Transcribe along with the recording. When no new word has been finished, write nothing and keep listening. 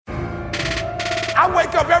I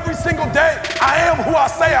wake up every single day. I am who I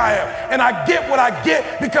say I am. And I get what I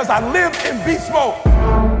get because I live in beast mode.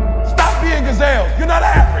 Stop being gazelles. You're not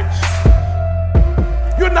average.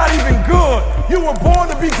 You're not even good. You were born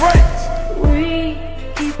to be great.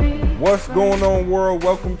 What's going on, world?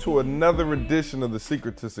 Welcome to another edition of the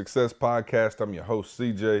Secret to Success podcast. I'm your host,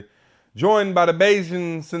 CJ, joined by the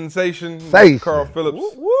Bayesian sensation, Carl Phillips.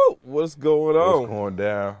 Woo, woo. What's going on? What's going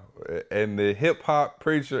down? And the hip-hop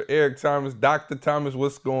preacher, Eric Thomas, Dr. Thomas,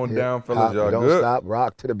 what's going down, fellas? Y'all don't good? Stop,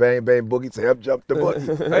 rock to the bang, bang, boogie, say up, jump the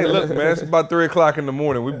boogie. Hey, look, man, it's about 3 o'clock in the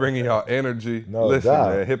morning. We bringing y'all energy. No Listen,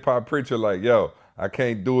 doubt. man, hip-hop preacher like, yo, I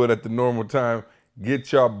can't do it at the normal time.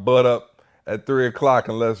 Get y'all butt up at 3 o'clock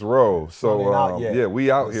and let's roll. So, yeah,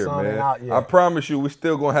 we out here, man. I promise you, we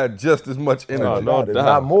still going to have just as much energy. No doubt.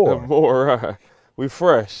 Not more. More. We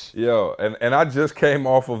fresh. Yo, and I just came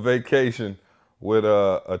off of vacation with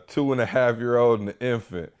a 2.5-year-old and an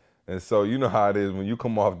infant. And so you know how it is when you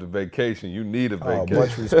come off the vacation, you need a vacation.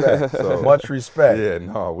 Much respect. So, much respect. Yeah,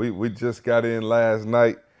 no, we just got in last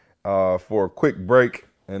night for a quick break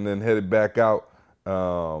and then headed back out.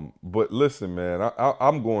 But listen, man,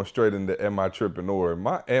 I'm going straight into Am I Tripping Or?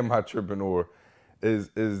 My Am I Tripping Or is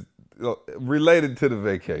related to the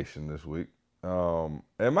vacation this week. Am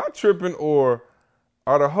I tripping or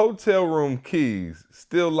are the hotel room keys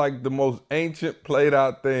still like the most ancient played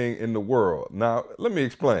out thing in the world? Now, let me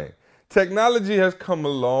explain. Technology has come a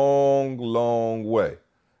long, long way.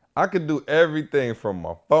 I could do everything from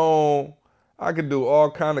my phone. I could do all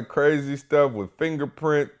kind of crazy stuff with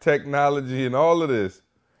fingerprint technology and all of this.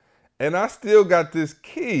 And I still got this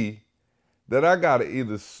key that I got to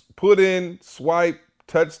either put in, swipe,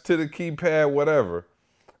 touch to the keypad, whatever.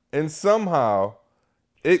 And somehow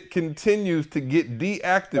it continues to get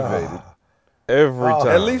deactivated. Every time.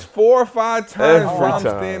 At least 4 or 5 times while I'm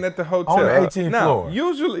time. staying at the hotel. On the 18th now, floor.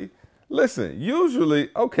 Usually,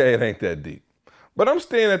 okay, it ain't that deep. But I'm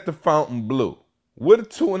staying at the Fontainebleau with a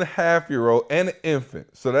 2.5-year-old and an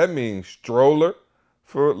infant. So that means stroller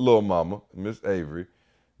for little mama, Miss Avery.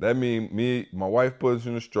 That means me, my wife puts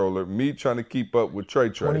in a stroller, me trying to keep up with Trey.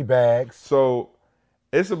 20 bags. So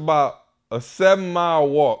it's about a 7-mile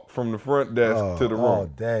walk from the front desk to the room.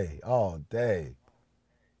 All day.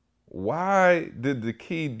 Why did the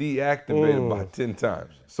key deactivate about 10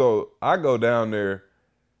 times? So I go down there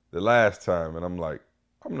the last time and I'm like,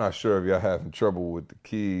 I'm not sure if y'all having trouble with the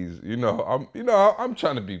keys. I'm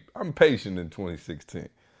patient in 2016.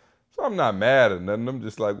 So I'm not mad at nothing. I'm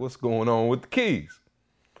just like, what's going on with the keys?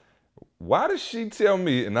 Why does she tell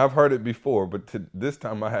me, and I've heard it before, but this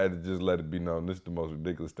time I had to just let it be known, this is the most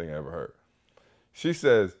ridiculous thing I ever heard. She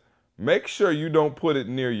says, make sure you don't put it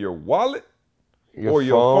near your wallet or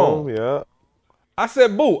your phone. Yeah. I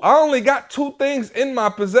said, boo, I only got 2 things in my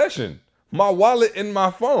possession, my wallet and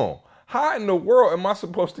my phone. How in the world am I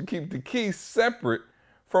supposed to keep the keys separate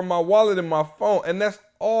from my wallet and my phone? And that's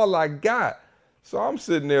all I got. So I'm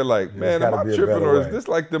sitting there like, man, am I tripping or is this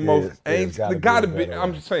like the most ancient? It gotta be.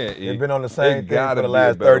 I'm just saying. It's been on the same thing for the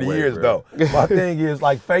last 30 years, though. My thing is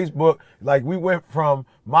like Facebook, like we went from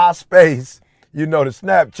MySpace, to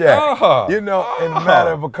Snapchat, in a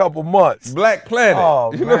matter of a couple months. Black Planet.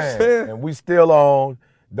 Oh, you know what I'm saying? And we still on.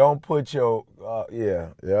 Don't put your,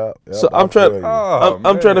 So I'm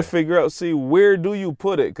trying to figure out, where do you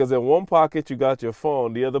put it? Because in one pocket you got your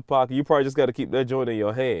phone, the other pocket you probably just got to keep that joint in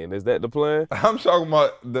your hand. Is that the plan? I'm talking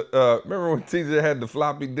about remember when TJ had the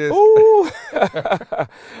floppy disk? Ooh. Hey,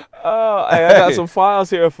 I got some files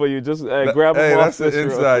here for you. Just grab them Hey, off that's an this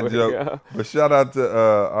inside real quick. joke. Yeah. But shout out to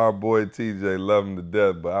our boy TJ, love him to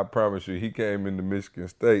death. But I promise you, he came into Michigan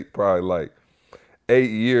State probably like 8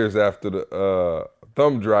 years after the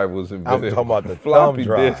thumb drive was invented. I'm talking about the floppy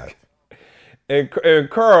thumb drive. disk. And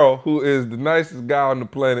Carl, who is the nicest guy on the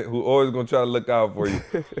planet, who always gonna try to look out for you,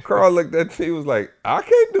 Carl looked at me, he was like, I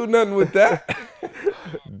can't do nothing with that.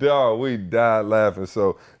 Dog, we died laughing.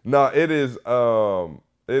 So no, it is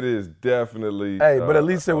definitely. Hey, but at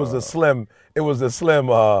least it was a slim. It was a slim.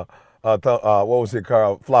 What was it,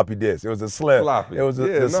 Carl? Floppy disk. It was a slim. Floppy. It was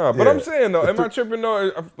But I'm saying though, am I tripping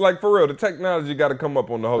though? Like for real, the technology got to come up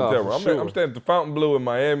on the hotel room. Sure. I'm staying at the Fontainebleau in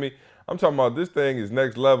Miami. I'm talking about this thing is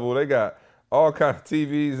next level. They got all kinds of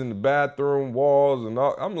TVs in the bathroom walls and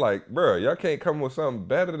all. I'm like, bro, y'all can't come with something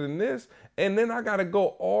better than this. And then I got to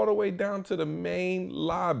go all the way down to the main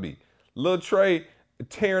lobby. Lil Trey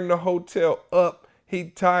tearing the hotel up. He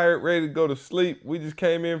tired, ready to go to sleep. We just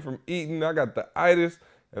came in from eating. I got the itis.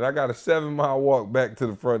 And I got a 7-mile walk back to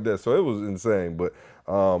the front desk. So it was insane. But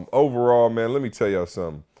overall, man, let me tell y'all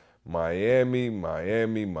something. Miami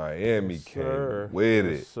Yes, came sir. with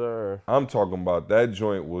Yes, it. Sir. I'm talking about that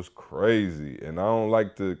joint was crazy. And I don't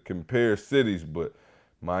like to compare cities, but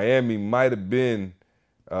Miami might have been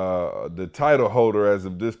the title holder as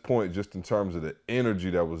of this point, just in terms of the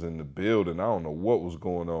energy that was in the building. I don't know what was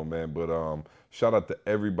going on, man, but shout out to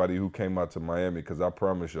everybody who came out to Miami, because I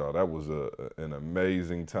promise y'all that was an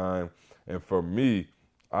amazing time. And for me,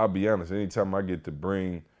 I'll be honest, anytime I get to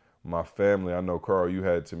bring my family, I know, Carl, you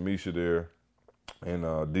had Tamisha there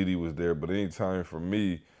and Didi was there, but anytime for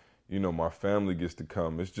me, you know, my family gets to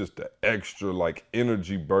come, it's just the extra like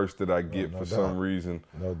energy burst that I get for some reason.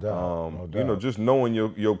 No doubt. No doubt. You know, just knowing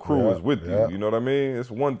your crew is with you. You know what I mean? It's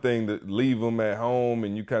one thing to leave them at home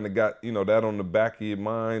and you kind of got, you know, that on the back of your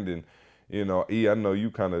mind. And, you know, E, I know you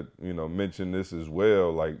kind of, you know, mentioned this as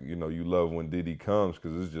well. Like, you know, you love when Didi comes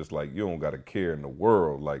because it's just like you don't got a care in the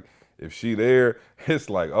world. Like, if she there, it's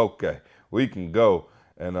like, okay, we can go.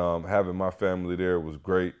 And having my family there was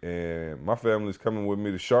great. And my family's coming with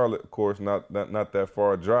me to Charlotte, of course, not that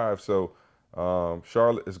far a drive. So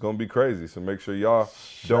Charlotte is going to be crazy. So make sure y'all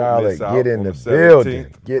don't miss out. Get in on the 17th.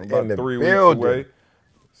 building. Get about in the 3 building. weeks away.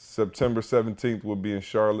 September 17th will be in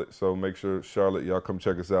Charlotte. So make sure, Charlotte, y'all come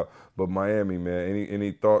check us out. But Miami, man,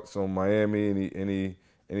 any thoughts on Miami?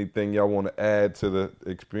 Anything y'all want to add to the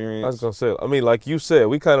experience? I was going to say, I mean, like you said,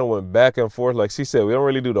 we kind of went back and forth. Like she said, we don't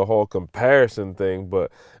really do the whole comparison thing,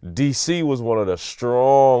 but D.C. was one of the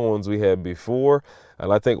strong ones we had before.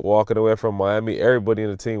 And I think walking away from Miami, everybody in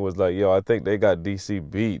the team was like, yo, I think they got D.C.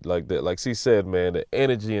 beat. Like that, like she said, man, the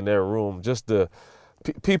energy in that room, just the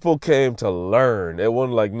people came to learn. It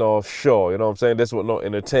wasn't like no show, you know what I'm saying? This was no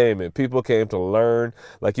entertainment. People came to learn.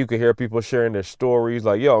 Like you could hear people sharing their stories.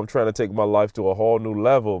 Like, yo, I'm trying to take my life to a whole new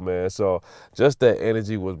level, man. So just that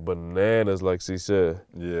energy was bananas, like she said.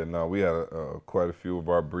 Yeah, no, we had quite a few of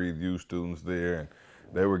our Breathe U students there, and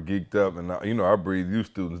they were geeked up. And you know, our Breathe U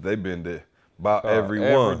students, they've been there. About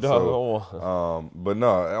everyone. But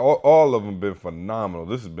no, all of them been phenomenal.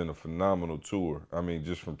 This has been a phenomenal tour. I mean,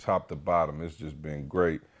 just from top to bottom, it's just been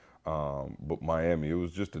great. But Miami, it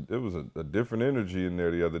was just it was a different energy in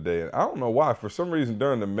there the other day. And I don't know why. For some reason,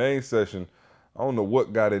 during the main session, I don't know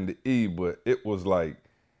what got into E, but it was like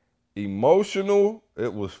emotional.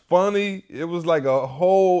 It was funny. It was like a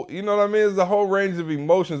whole, you know what I mean? It's a whole range of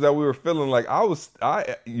emotions that we were feeling. Like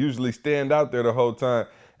I usually stand out there the whole time.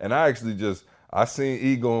 And I seen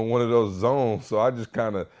E go in one of those zones, so I just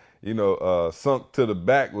kind of, you know, sunk to the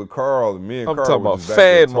back with Carl, and me and Carl talking were about just back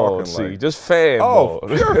there fan mode, talking just fan mode. Oh,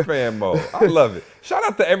 pure fan mode. I love it. Shout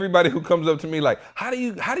out to everybody who comes up to me like, how do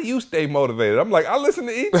you stay motivated? I'm like, I listen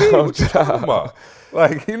to ET. What you talking about?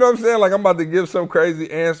 Like, you know what I'm saying? Like, I'm about to give some crazy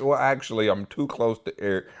answer. Well, actually, I'm too close to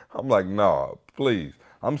Eric. I'm like, nah, please.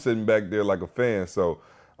 I'm sitting back there like a fan, so.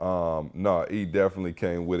 No, E definitely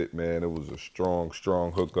came with it, man. It was a strong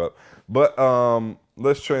hookup. But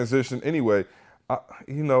let's transition anyway.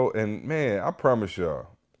 You know, and man, I promise y'all,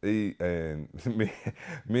 E and me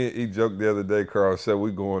and E joked the other day. Carl said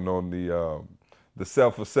we going on the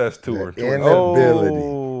self-assess tour. The inability.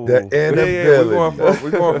 Yeah, we're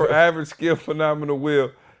going from average skill phenomenal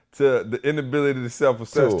will to the inability to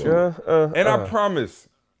self-assess tour. And I promise.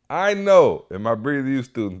 I know, and my Breathe U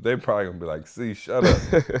students, they probably gonna be like, see, shut up.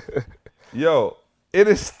 Yo, it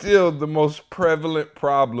is still the most prevalent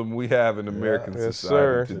problem we have in American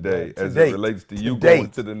society today as it relates to you going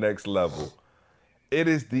to the next level. It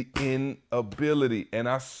is the inability, and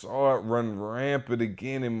I saw it run rampant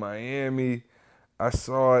again in Miami. I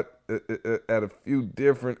saw it at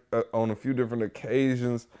on a few different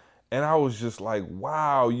occasions, and I was just like,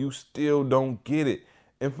 wow, you still don't get it.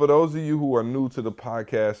 And for those of you who are new to the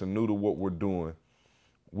podcast and new to what we're doing,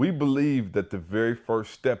 we believe that the very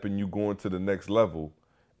first step in you going to the next level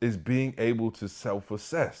is being able to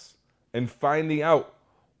self-assess and finding out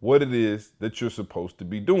what it is that you're supposed to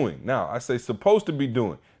be doing. Now, I say supposed to be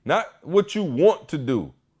doing, not what you want to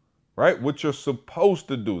do, right? What you're supposed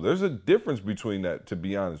to do. There's a difference between that, to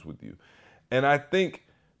be honest with you. And I think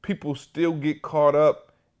people still get caught up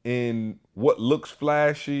in what looks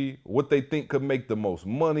flashy, what they think could make the most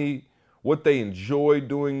money, what they enjoy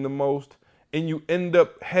doing the most, and you end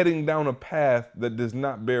up heading down a path that does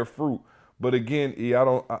not bear fruit. But again, E,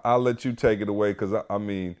 I'll let you take it away, because I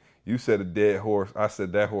mean, you said a dead horse. I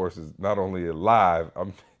said that horse is not only alive,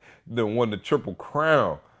 then won the Triple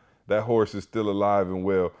Crown. That horse is still alive and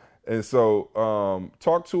well. And so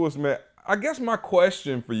talk to us, man. I guess my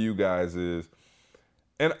question for you guys is,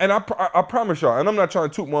 and I promise y'all, and I'm not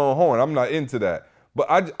trying to toot my own horn, I'm not into that, but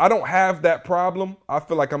I don't have that problem. I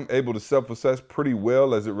feel like I'm able to self-assess pretty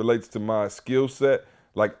well as it relates to my skill set.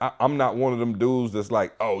 Like, I'm not one of them dudes that's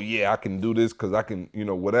like, oh yeah, I can do this because I can,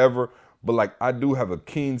 whatever. But like, I do have a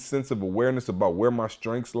keen sense of awareness about where my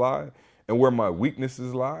strengths lie and where my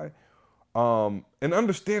weaknesses lie. And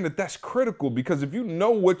understand that that's critical, because if you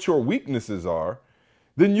know what your weaknesses are,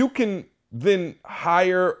 then you can then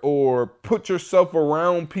hire or put yourself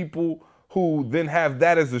around people who then have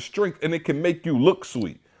that as a strength, and it can make you look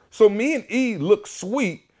sweet. So me and E look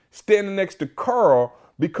sweet standing next to Carl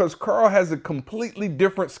because Carl has a completely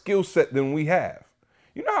different skill set than we have.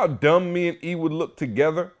 You know how dumb me and E would look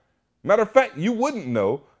together? Matter of fact, you wouldn't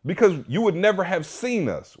know because you would never have seen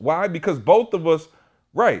us. Why? Because both of us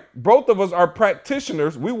are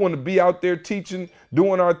practitioners. We want to be out there teaching,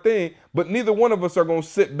 doing our thing, but neither one of us are going to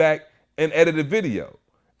sit back and edit a video.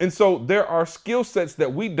 And so there are skill sets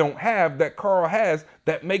that we don't have that Carl has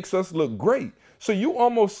that makes us look great. So you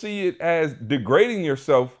almost see it as degrading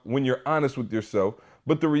yourself when you're honest with yourself.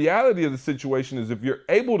 But the reality of the situation is if you're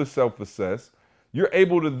able to self-assess, you're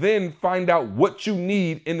able to then find out what you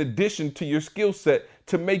need in addition to your skill set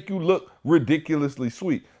to make you look ridiculously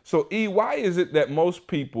sweet. So E, why is it that most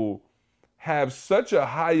people have such a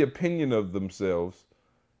high opinion of themselves,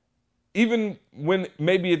 even when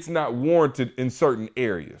maybe it's not warranted in certain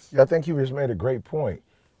areas? Yeah, I think you just made a great point.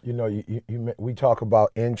 We talk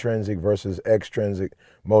about intrinsic versus extrinsic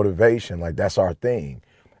motivation, like that's our thing.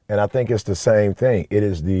 And I think it's the same thing. It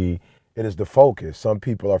is the focus. Some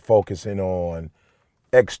people are focusing on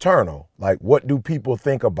external, like what do people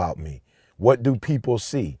think about me? What do people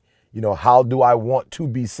see? How do I want to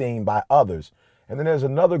be seen by others? And then there's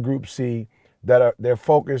another group C that they're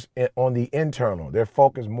focused on the internal. They're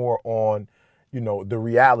focused more on, the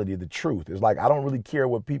reality, the truth. It's like, I don't really care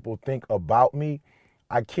what people think about me.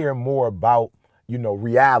 I care more about,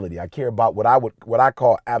 reality. I care about what I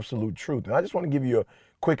call absolute truth. And I just want to give you a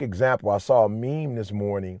quick example. I saw a meme this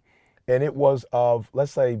morning, and it was of,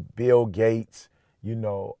 let's say, Bill Gates,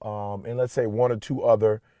 and let's say one or two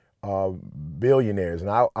other billionaires.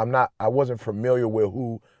 And I wasn't familiar with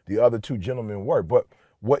who the other two gentlemen were, but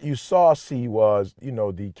what you saw was,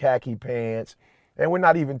 the khaki pants, and we're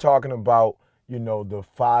not even talking about, the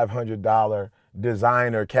 $500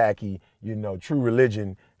 designer khaki, True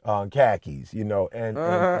Religion khakis, and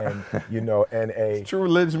a True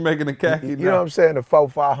Religion making a khaki. You know what I'm saying? The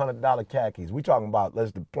 $500 khakis. We talking about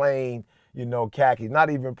the plain, khakis, not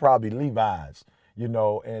even probably Levi's, and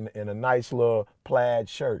a nice little plaid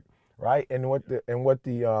shirt, right? And what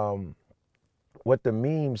the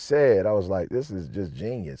meme said, I was like, this is just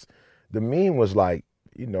genius. The meme was like,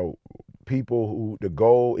 people who the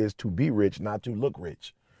goal is to be rich, not to look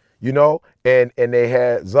rich, and they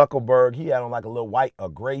had Zuckerberg. He had on like a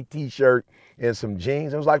gray t-shirt and some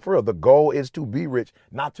jeans. It was like, for real, the goal is to be rich,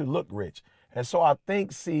 not to look rich. And so I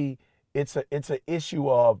think, it's an issue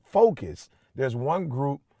of focus. There's one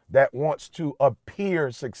group that wants to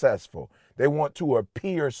appear successful. They want to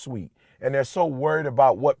appear sweet. And they're so worried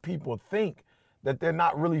about what people think that they're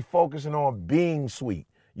not really focusing on being sweet,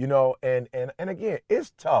 and again,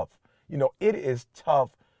 it's tough. It is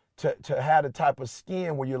tough to have the type of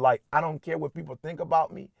skin where you're like, I don't care what people think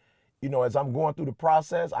about me. As I'm going through the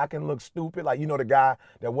process, I can look stupid. Like, the guy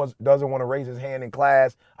that doesn't want to raise his hand in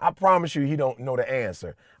class. I promise you he don't know the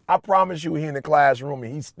answer. I promise you he in the classroom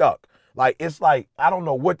and he's stuck. Like, it's like, I don't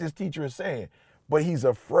know what this teacher is saying, but he's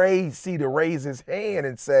afraid, to raise his hand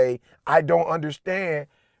and say, I don't understand,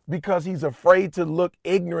 because he's afraid to look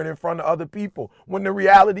ignorant in front of other people. When the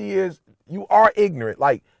reality is, you are ignorant.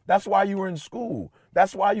 Like, that's why you were in school.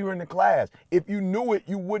 That's why you were in the class. If you knew it,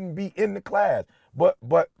 you wouldn't be in the class. But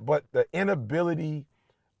the inability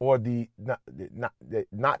or the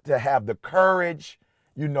not to have the courage,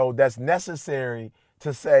 that's necessary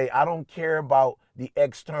to say, I don't care about the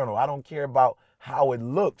external. I don't care about how it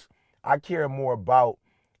looks. I care more about,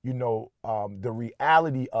 the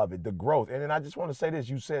reality of it, the growth. And then I just want to say this.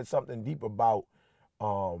 You said something deep about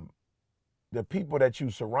the people that you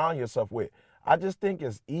surround yourself with. I just think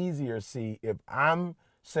it's easier, if I'm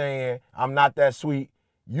saying I'm not that sweet,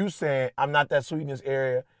 you saying I'm not that sweet in this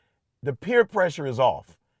area, the peer pressure is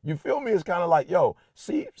off. You feel me? It's kind of like, yo,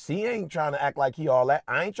 see, ain't trying to act like he all that.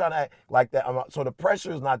 I ain't trying to act like that. So the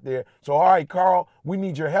pressure is not there. So, all right, Carl, we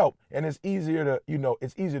need your help. And it's easier to,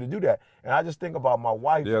 it's easier to do that. And I just think about my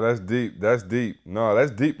wife. Yeah, that's deep. That's deep. No,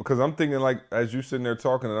 that's deep, because I'm thinking, like, as you sitting there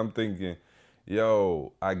talking, and I'm thinking,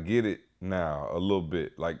 yo, I get it now a little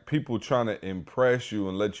bit. Like, people trying to impress you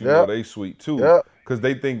and let you know they sweet too, because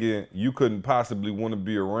they thinking you couldn't possibly want to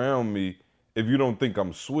be around me if you don't think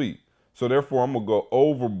I'm sweet. So therefore, I'm going to go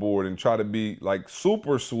overboard and try to be like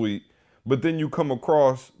super sweet, but then you come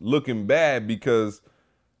across looking bad because,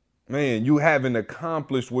 man, you haven't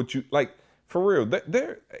accomplished what you like. For real.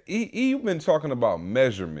 You've been talking about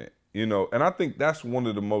measurement, you know, and I think that's one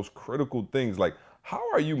of the most critical things. Like, how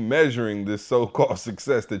are you measuring this so-called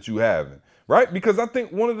success that you having, right? Because I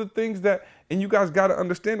think one of the things that, and you guys got to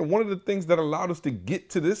understand, one of the things that allowed us to get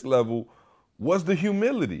to this level was the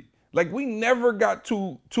humility. Like, we never got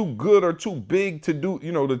too good or too big to do,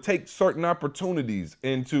 you know, to take certain opportunities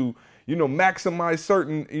and to, you know, maximize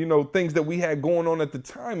certain, you know, things that we had going on at the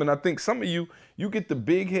time. And I think some of you get the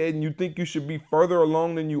big head and you think you should be further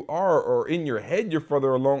along than you are, or in your head you're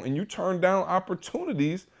further along, and you turn down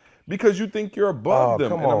opportunities because you think you're above them.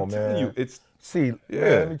 Come and on, I'm telling man. you, it's man,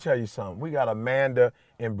 let me tell you something. We got Amanda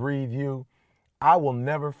in Breathe You. I will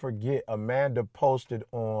never forget, Amanda posted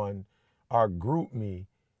on our group me,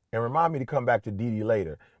 and remind me to come back to Dee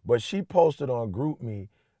later, but she posted on group me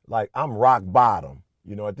like, I'm rock bottom.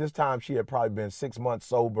 You know, at this time she had probably been 6 months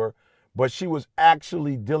sober, but she was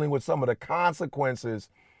actually dealing with some of the consequences,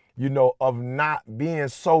 you know, of not being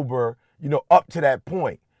sober, you know, up to that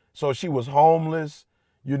point. So she was homeless,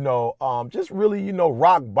 you know, just really, you know,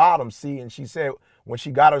 rock bottom, see. And she said when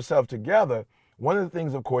she got herself together, one of the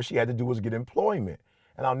things, of course, she had to do was get employment.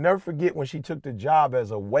 And I'll never forget when she took the job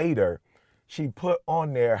as a waiter, she put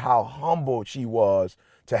on there how humbled she was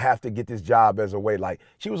to have to get this job as a waiter. Like,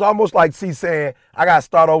 she was almost like, see, saying, I got to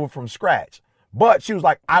start over from scratch. But she was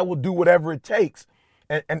like, I will do whatever it takes.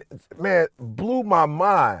 And man, blew my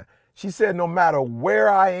mind. She said, no matter where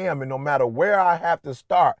I am and no matter where I have to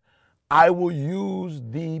start, I will use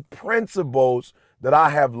the principles that I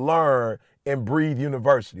have learned in Breathe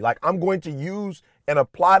University. Like, I'm going to use and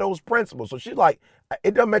apply those principles. So she's like,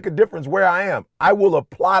 it doesn't make a difference where I am. I will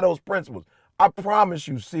apply those principles. I promise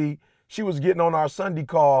you, see, she was getting on our Sunday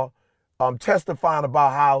call, testifying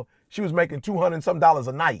about how she was making $200 and some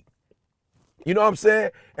a night. You know what I'm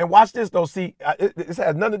saying? And watch this though, see, this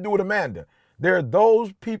has nothing to do with Amanda. There are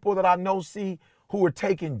those people that I know, see, who are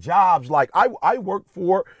taking jobs like, I work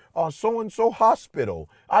for so-and-so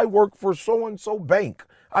hospital. I work for so-and-so bank.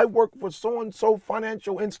 I work for so-and-so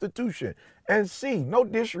financial institution. And see, no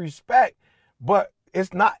disrespect, but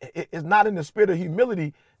it's not in the spirit of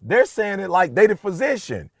humility. They're saying it like they the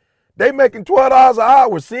physician. They making $12 an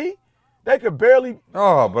hour, see? They could barely.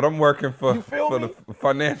 Oh, but I'm working for the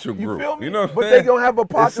financial group. You feel me? You know what I'm but saying? They gonna have a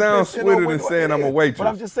pot. It sounds sweeter than saying I'm a waitress. But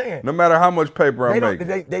I'm just saying. No matter how much paper I'm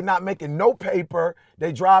making. They not making no paper.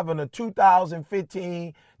 They driving a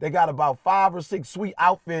 2015. They got about 5 or 6 sweet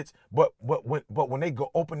outfits. But when they go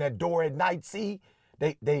open that door at night, see,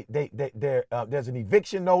 there's an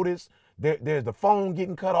eviction notice. There's the phone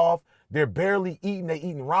getting cut off. They're barely eating. They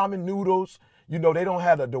eating ramen noodles. You know, they don't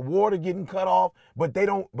have the water getting cut off, but they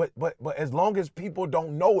don't, but as long as people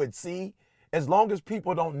don't know it, see, as long as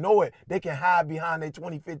people don't know it, they can hide behind their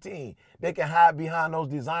 2015. They can hide behind those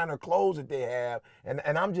designer clothes that they have.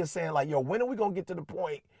 And I'm just saying, like, yo, when are we going to get to the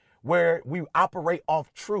point where we operate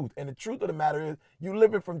off truth? And the truth of the matter is, you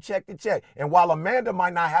living from check to check. And while Amanda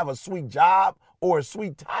might not have a sweet job or a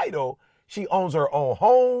sweet title, she owns her own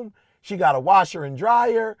home. She got a washer and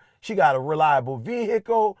dryer. She got a reliable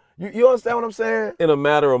vehicle. You understand what I'm saying? In a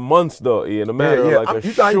matter of months, though, in a matter of like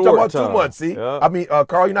you a short talking about time. 2 months, see? Yeah. I mean,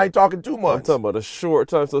 Carl, you're not even talking 2 months. I'm talking about a short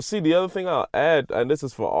time. So, see, the other thing I'll add, and this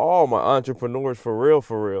is for all my entrepreneurs, for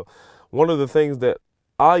real, one of the things that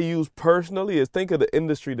I use personally is think of the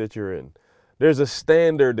industry that you're in. There's a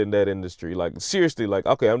standard in that industry. Like, seriously, like,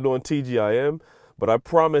 okay, I'm doing TGIM, but I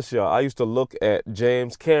promise y'all, I used to look at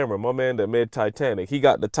James Cameron, my man that made Titanic. He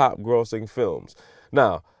got the top grossing films.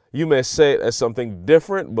 Now, you may say it as something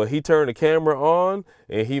different, but he turned the camera on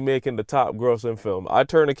and he making the top grossing film. I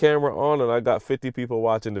turn the camera on and I got 50 people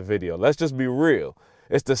watching the video. Let's just be real.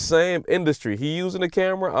 It's the same industry. He using the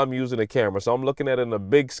camera, I'm using the camera. So I'm looking at it in a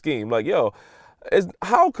big scheme. Like, yo,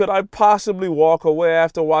 how could I possibly walk away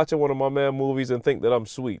after watching one of my man movies and think that I'm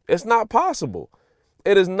sweet? It's not possible.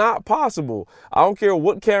 It is not possible. I don't care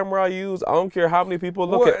what camera I use. I don't care how many people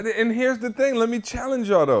look at it. And here's the thing. Let me challenge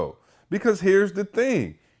y'all, though. Because here's the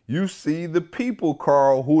thing. You see the people,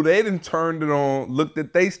 Carl, who they done turned it on, looked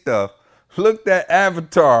at they stuff, looked at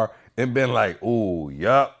Avatar, and been like, ooh,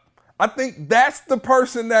 yup. I think that's the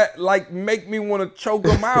person that, like, make me want to choke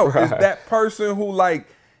them out. Right. Is that person who, like,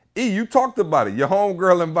 you talked about it. Your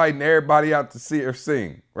homegirl inviting everybody out to see her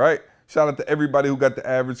sing, right? Shout out to everybody who got the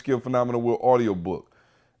Average Skill Phenomenal Will audiobook.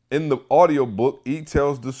 In the audiobook, he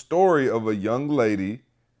tells the story of a young lady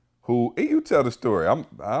who, you tell the story. I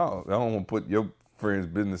don't want to put your friend's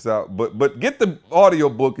business out, but get the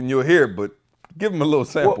audiobook and you'll hear it, but give them a little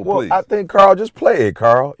sample, please. I think, Carl, just play it,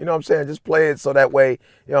 Carl. You know what I'm saying? Just play it so that way, you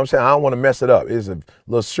know what I'm saying? I don't want to mess it up. It's a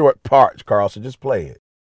little short part, Carl, so just play it.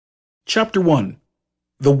 Chapter 1,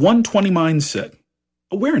 The 120 Mindset,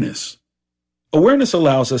 Awareness. Awareness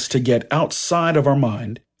allows us to get outside of our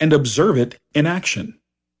mind and observe it in action.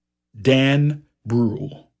 Dan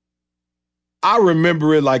Brule. I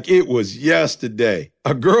remember it like it was yesterday.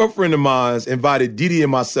 A girlfriend of mine invited Didi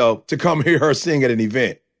and myself to come hear her sing at an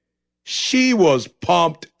event. She was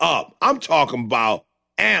pumped up. I'm talking about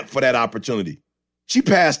amped for that opportunity. She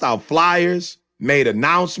passed out flyers, made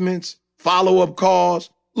announcements, follow-up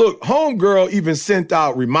calls. Look, homegirl even sent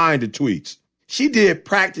out reminder tweets. She did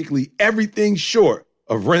practically everything short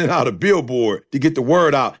of renting out a billboard to get the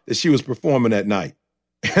word out that she was performing that night.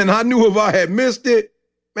 And I knew if I had missed it,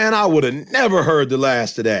 man, I would have never heard the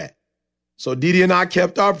last of that. So Didi and I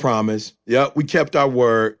kept our promise. Yep, we kept our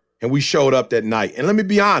word, and we showed up that night. And let me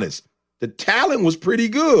be honest, the talent was pretty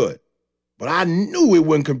good, but I knew it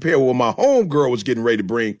wouldn't compare with what my homegirl was getting ready to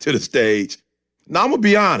bring to the stage. Now, I'm going to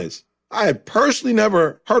be honest. I had personally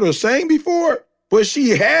never heard her sing before, but she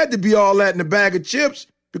had to be all that in a bag of chips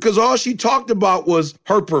because all she talked about was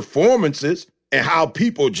her performances and how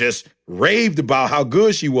people just raved about how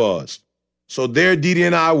good she was. So there Didi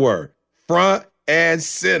and I were, front and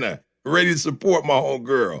center, ready to support my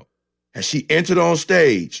homegirl. As she entered on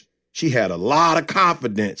stage, she had a lot of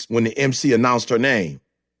confidence when the MC announced her name.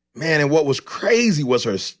 Man, and what was crazy was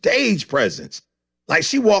her stage presence. Like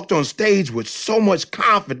she walked on stage with so much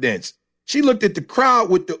confidence. She looked at the crowd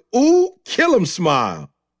with the ooh, kill 'em smile,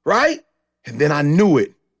 right? And then I knew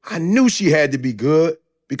it. I knew she had to be good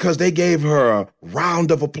because they gave her a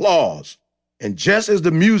round of applause. And just as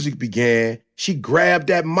the music began, she grabbed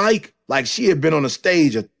that mic like she had been on a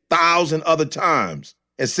stage 1,000 other times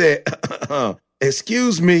and said,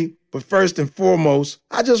 excuse me, but first and foremost,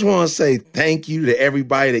 I just want to say thank you to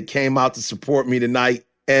everybody that came out to support me tonight.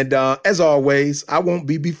 And as always, I won't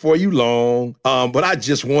be before you long, but I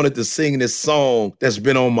just wanted to sing this song that's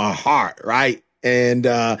been on my heart, right? And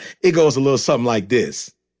it goes a little something like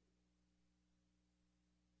this.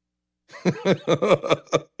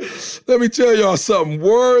 Let me tell y'all something.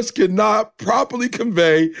 Words cannot properly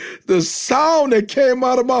convey the sound that came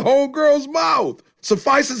out of my homegirl's mouth.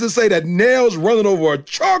 Suffices to say that nails running over a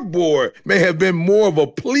chalkboard may have been more of a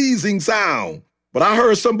pleasing sound. But I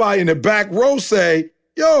heard somebody in the back row say,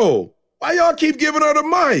 yo, why y'all keep giving her the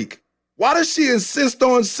mic? Why does she insist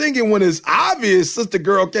on singing when it's obvious sister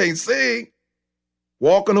girl can't sing?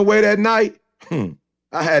 Walking away that night,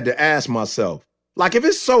 I had to ask myself, like if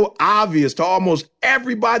it's so obvious to almost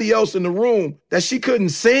everybody else in the room that she couldn't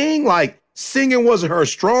sing, like singing wasn't her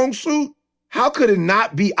strong suit, how could it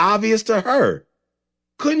not be obvious to her?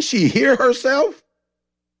 Couldn't she hear herself?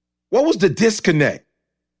 What was the disconnect?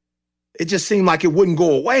 It just seemed like it wouldn't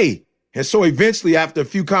go away. And so eventually, after a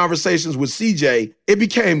few conversations with CJ, it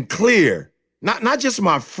became clear, not just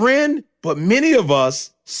my friend, but many of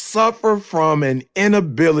us suffer from an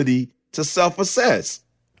inability to self-assess.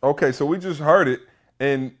 Okay, so we just heard it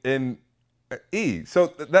in E. So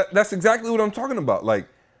that's exactly what I'm talking about. Like,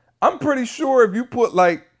 I'm pretty sure if you put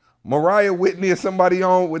like Mariah Whitney or somebody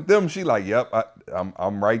on with them, she like, yep,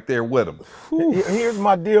 I'm right there with them. Here's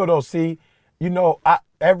my deal though, see, you know,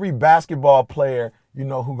 every basketball player, you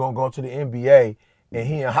know, who gonna go to the NBA and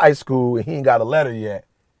he in high school and he ain't got a letter yet.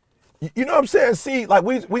 You know what I'm saying? See, like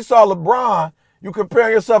we saw LeBron, you compare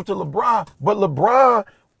yourself to LeBron, but LeBron,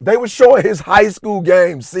 they were showing his high school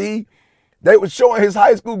games, see? They were showing his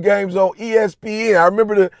high school games on ESPN. I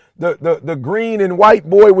remember the green and white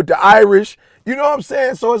boy with the Irish. You know what I'm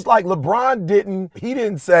saying? So it's like LeBron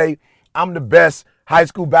didn't say, I'm the best high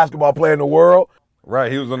school basketball player in the world.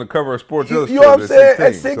 Right, he was on the cover of Sports Illustrated. You know what I'm saying?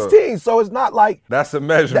 At 16. So it's not like that's a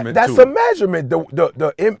measurement. That's a measurement. The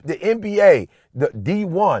NBA, the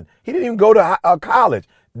D1. He didn't even go to college.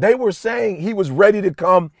 They were saying he was ready to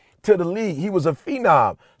come to the league. He was a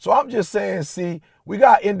phenom. So I'm just saying, see, we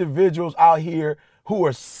got individuals out here who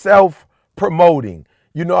are self-promoting.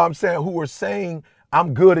 You know what I'm saying? Who are saying,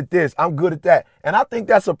 I'm good at this, I'm good at that. And I think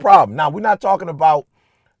that's a problem. Now, we're not talking about,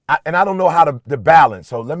 and I don't know how to balance.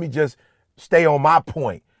 So let me just stay on my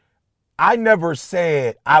point. I never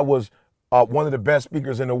said I was one of the best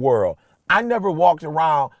speakers in the world. I never walked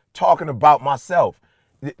around talking about myself.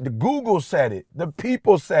 The Google said it. The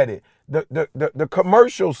people said it. The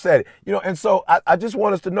commercial said it. You know, and so I just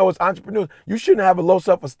want us to know as entrepreneurs, you shouldn't have a low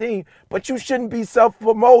self-esteem, but you shouldn't be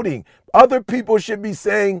self-promoting. Other people should be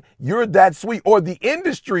saying you're that sweet, or the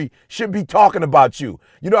industry should be talking about you.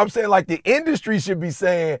 You know what I'm saying? Like the industry should be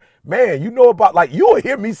saying, man, you know about, like you'll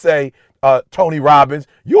hear me say Tony Robbins.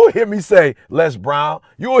 You'll hear me say Les Brown.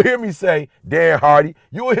 You'll hear me say Dan Hardy.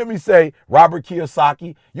 You'll hear me say Robert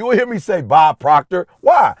Kiyosaki. You'll hear me say Bob Proctor.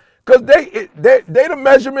 Why? Because they the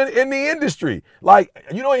measurement in the industry. Like,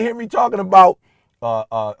 you don't hear me talking about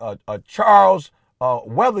Charles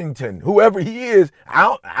Wellington, whoever he is.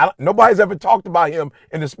 Nobody's ever talked about him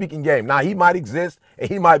in the speaking game. Now, he might exist and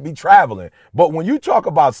he might be traveling. But when you talk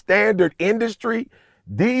about standard industry,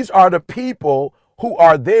 these are the people who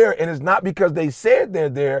are there, and it's not because they said they're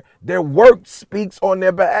there. Their work speaks on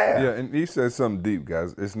their behalf. Yeah, and he said something deep,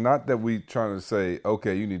 guys. It's not that we trying to say,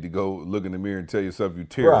 okay, you need to go look in the mirror and tell yourself you're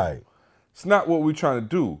terrible. Right. It's not what we're trying to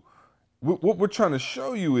do. What we're trying to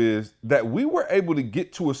show you is that we were able to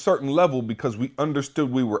get to a certain level because we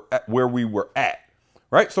understood we were at where we were at,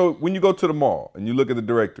 right? So when you go to the mall and you look at the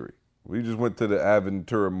directory, we just went to the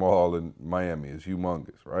Aventura Mall in Miami. It's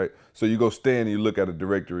humongous, right? So you go stand and you look at a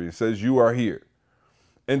directory. It says you are here.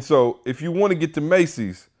 And so if you want to get to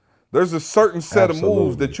Macy's, there's a certain set of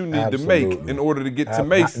moves that you need to make in order to get to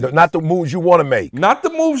Macy's. Not the moves you want to make. Not the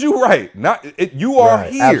moves you right. You are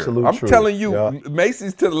Right, here. absolute I'm truth. telling you, Yeah.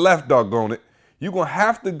 Macy's to the left, doggone it. You're going to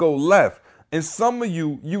have to go left. And some of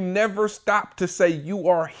you never stop to say you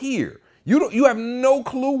are here. You have no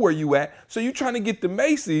clue where you at. So you're trying to get to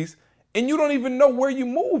Macy's and you don't even know where you're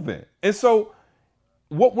moving. And so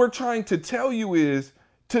what we're trying to tell you is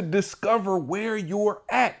to discover where you're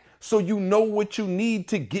at, so you know what you need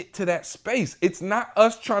to get to that space. It's not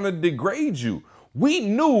us trying to degrade you. We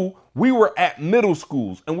knew we were at middle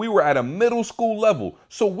schools and we were at a middle school level.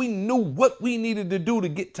 So we knew what we needed to do to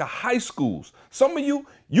get to high schools. Some of you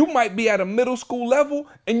might be at a middle school level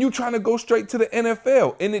and you trying to go straight to the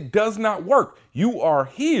NFL, and it does not work. You are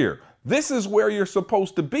here. This is where you're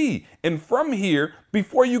supposed to be. And from here,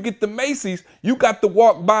 before you get to Macy's, you got to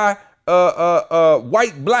walk by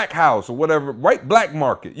white black house or whatever, white black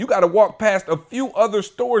market. You got to walk past a few other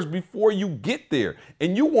stores before you get there,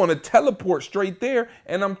 and you want to teleport straight there.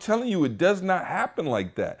 And I'm telling you, it does not happen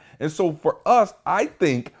like that. And so for us, I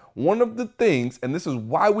think one of the things, and this is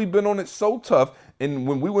why we've been on it so tough, and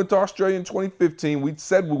when we went to Australia in 2015, we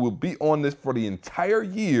said we would be on this for the entire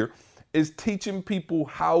year, is teaching people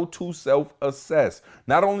how to self-assess.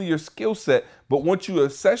 Not only your skill set, but once you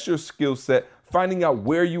assess your skill set, finding out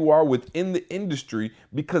where you are within the industry,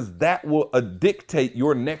 because that will dictate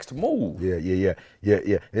your next move. Yeah.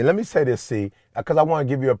 And let me say this, see, because I want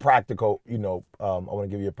to give you a practical, I want to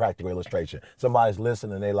give you a practical illustration. Somebody's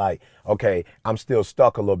listening and they like, okay, I'm still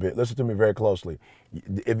stuck a little bit. Listen to me very closely.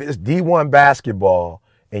 If it's D1 basketball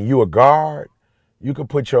and you a guard, you could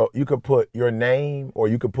put your name, or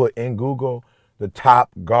you could put in Google the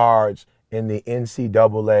top guards in the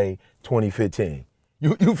NCAA 2015.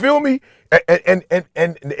 You feel me? And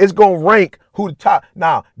it's gonna rank who the top.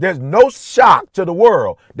 Now, there's no shock to the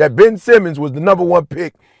world that Ben Simmons was the #1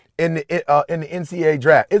 pick in the NCAA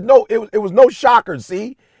draft. It was no shocker.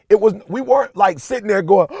 See, we weren't like sitting there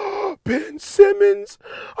going, oh, Ben Simmons,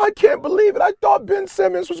 I can't believe it. I thought Ben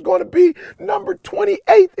Simmons was going to be number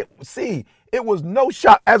 28. It was no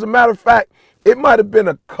shock. As a matter of fact, it might have been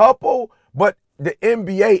a couple, but the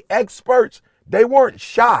NBA experts, they weren't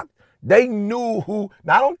shocked. They knew who.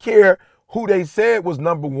 Now, I don't care who they said was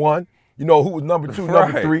 #1, who was number 2, Right.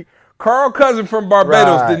 number 3. Carl Cousin from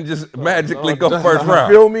Barbados Right. didn't just magically go first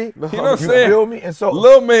round. You feel me? You know what I'm saying? You feel me? And so,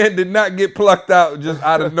 Lil Man did not get plucked out just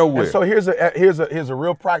out of nowhere. and so here's a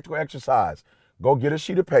real practical exercise. Go get a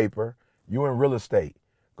sheet of paper. You in real estate.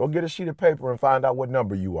 Go get a sheet of paper and find out what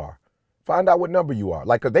number you are. Find out what number you are.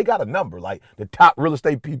 Like, cause they got a number, like the top real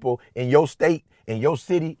estate people in your state, in your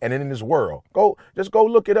city, and in this world. Just go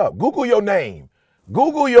look it up. Google your name.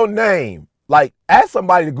 Google your name. Like, ask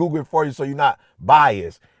somebody to Google it for you so you're not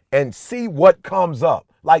biased, and see what comes up.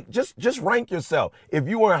 Like, just rank yourself. If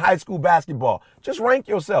you were in high school basketball, just rank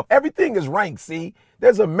yourself. Everything is ranked, see?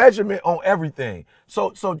 There's a measurement on everything.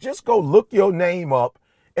 So just go look your name up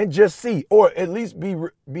and just see, or at least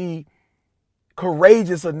be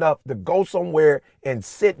courageous enough to go somewhere and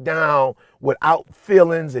sit down without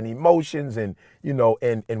feelings and emotions and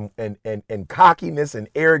and cockiness and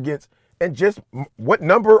arrogance, and just, what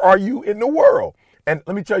number are you in the world? And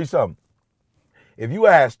let me tell you something. If you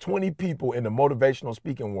ask 20 people in the motivational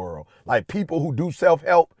speaking world, like people who do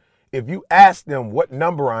self-help, if you ask them what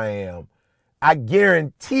number I am, I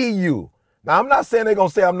guarantee you, now I'm not saying they're going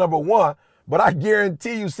to say I'm #1, but I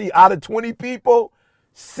guarantee you, see, out of 20 people,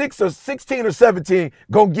 16 or 17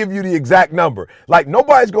 going to give you the exact number. Like,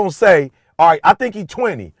 nobody's going to say, all right, I think he's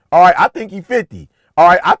 20. All right, I think he's 50. All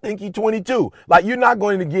right, I think he's 22. Like, you're not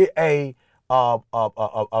going to get a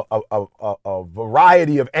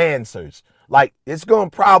variety of answers. Like, it's going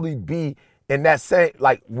to probably be in that same,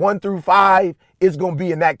 like 1 through 5, it's going to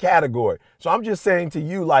be in that category. So I'm just saying to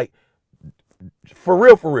you, like, for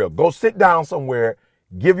real, go sit down somewhere,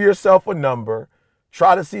 give yourself a number,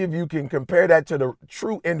 try to see if you can compare that to the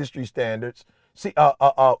true industry standards. See,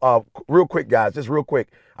 real quick, guys, just real quick.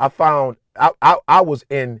 I found I was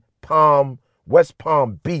in West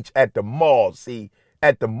Palm Beach at the mall. See,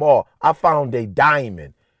 at the mall, I found a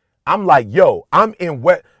diamond. I'm like, yo, I'm in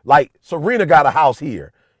like Serena got a house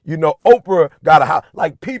here. You know, Oprah got a house.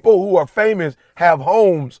 Like people who are famous have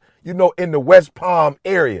homes, you know, in the West Palm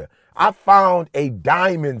area. I found a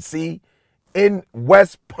diamond, see, in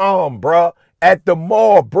West Palm, bruh, at the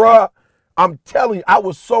mall, bruh. I'm telling you, I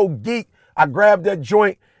was so geeked. I grabbed that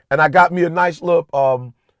joint and I got me a nice little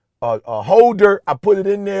a holder. I put it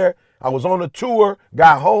in there. I was on a tour,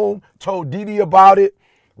 got home, told Didi about it,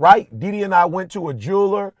 right? Didi and I went to a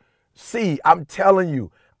jeweler. See, I'm telling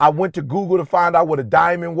you, I went to Google to find out what a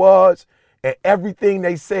diamond was, and everything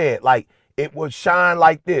they said, like, it will shine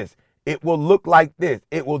like this. It will look like this.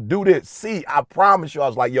 It will do this. See, I promise you, I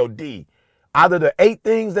was like, yo, D, out of the 8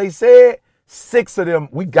 things they said, 6 of them,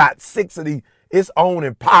 we got 6 of these. It's on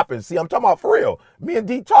and popping. See, I'm talking about for real. Me and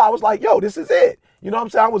D talk, I was like, yo, this is it. You know what I'm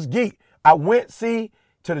saying? I was geek. I went, see,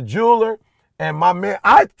 to the jeweler, and my man,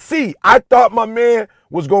 I thought my man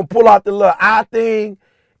was going to pull out the little eye thing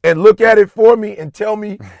and look at it for me and tell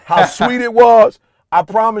me how sweet it was. I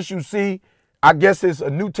promise you, see, I guess it's a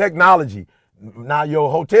new technology. Now,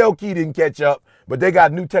 your hotel key didn't catch up, but they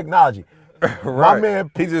got new technology. Right. My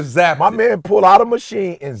man, he just zapped my it. man pulled out a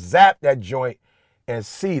machine and zapped that joint, and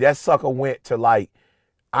see, that sucker went to like,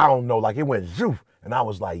 I don't know, like it went zoo. And I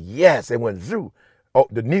was like, yes, it went zoo. Oh,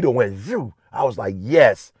 the needle went zoo. I was like,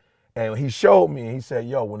 yes. And he showed me, and he said,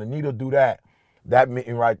 yo, when the needle do that, that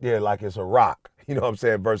mean right there like it's a rock. You know what I'm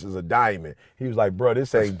saying? Versus a diamond. He was like, bro,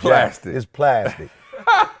 this ain't plastic. It's plastic.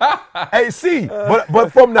 Hey, see,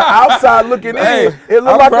 but from the outside looking in, it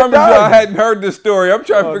looked like a diamond. I hadn't heard this story. I'm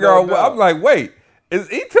trying to figure out what. I'm like, wait, is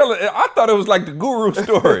he telling? I thought it was like the guru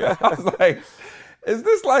story. I was like, is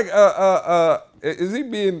this like is he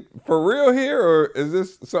being for real here, or is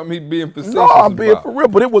this something he being facetious No, I'm being about? for real,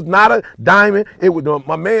 but it was not a diamond. It was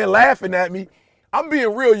my man laughing at me. I'm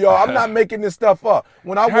being real, y'all. I'm not making this stuff up.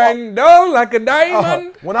 When I walk, like a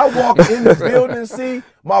diamond. when I walk in the building, see,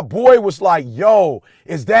 my boy was like, "Yo,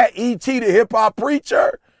 is that E.T. the hip hop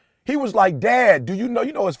preacher?" He was like, "Dad, do you know?"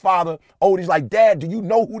 You know his father. Oh, he's like, "Dad, do you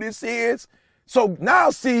know who this is?" So now,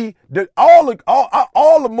 see, all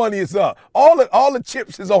the money is up. All the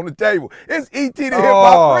chips is on the table. It's E.T. the hip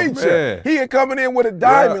hop preacher. Man. He ain't coming in with a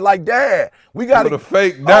diamond like, Dad, we got with a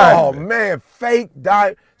fake diamond. Oh man, fake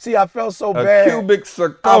diamond. See, I felt so bad. A cubic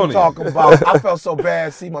zirconia. I'm talking about. I felt so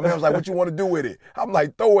bad. See, my man was like, "What you want to do with it?" I'm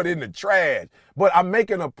like, "Throw it in the trash." But I'm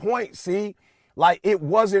making a point. See, like it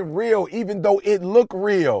wasn't real, even though it looked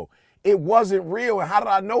real. It wasn't real. And how did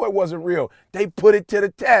I know it wasn't real? They put it to the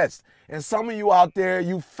test. And some of you out there,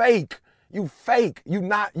 you fake. You fake. You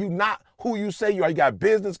not who you say you are. You got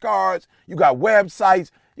business cards. You got websites.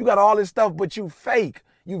 You got all this stuff, but you fake.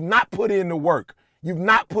 You've not put in the work. You've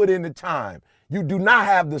not put in the time. You do not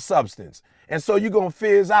have the substance. And so you're going to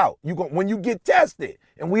fizz out. When you get tested,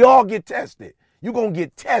 and we all get tested, you're going to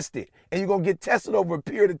get tested. And you're going to get tested over a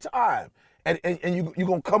period of time. And you're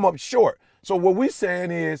going to come up short. So what we're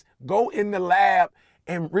saying is go in the lab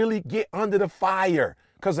and really get under the fire.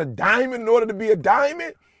 Because a diamond, in order to be a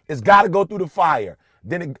diamond, it's got to go through the fire.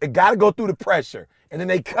 Then it got to go through the pressure. And then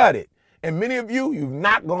they cut it. And many of you, you've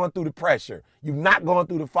not gone through the pressure. You've not gone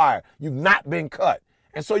through the fire. You've not been cut.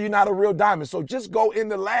 And so you're not a real diamond. So just go in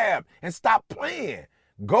the lab and stop playing.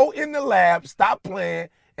 Go in the lab, stop playing,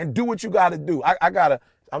 and do what you got to do.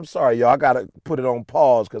 I'm sorry, y'all. I got to put it on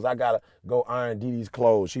pause because I got to go iron Didi's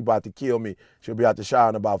clothes. She about to kill me. She'll be out the shower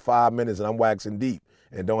in about 5 minutes, and I'm waxing deep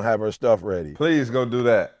and don't have her stuff ready. Please go do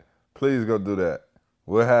that. Please go do that.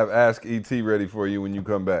 We'll have Ask ET ready for you when you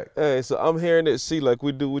come back. Hey, so I'm hearing it. See, like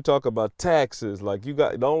we talk about taxes. Like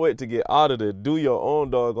don't wait to get audited. Do your own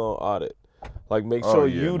doggone audit. Like make sure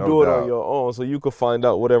you do it on your own so you can find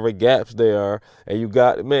out whatever gaps there are. And you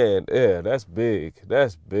got, man, yeah, that's big.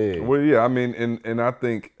 That's big. Well, yeah, I mean, and I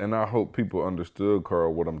think, and I hope people understood,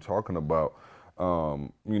 Carl, what I'm talking about.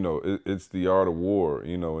 You know, it's the art of war,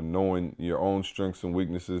 you know, and knowing your own strengths and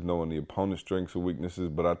weaknesses, knowing the opponent's strengths and weaknesses.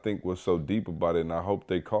 But I think what's so deep about it, and I hope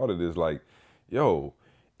they caught it, is like, yo,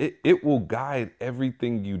 it will guide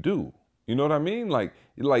everything you do. You know what I mean? Like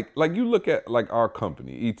you look at like our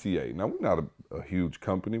company, ETA. Now, we're not a huge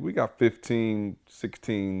company. We got 15,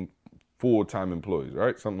 16 full-time employees,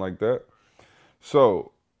 right? Something like that.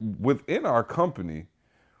 So within our company,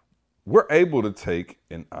 we're able to take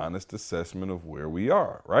an honest assessment of where we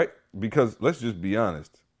are, right? Because let's just be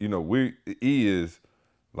honest. You know, E is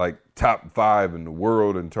like top 5 in the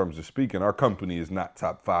world in terms of speaking. Our company is not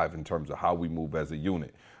top 5 in terms of how we move as a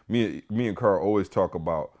unit. Me and Carl always talk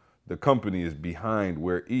about the company is behind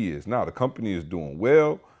where E is. Now, the company is doing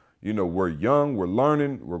well. You know, we're young, we're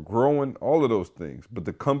learning, we're growing, all of those things. But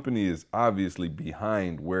the company is obviously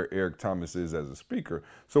behind where Eric Thomas is as a speaker.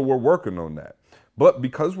 So we're working on that. But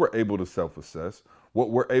because we're able to self-assess,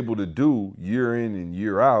 what we're able to do year in and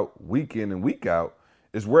year out, week in and week out,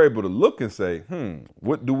 is we're able to look and say,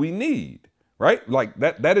 what do we need? Right? Like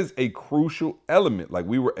that is a crucial element. Like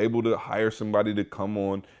we were able to hire somebody to come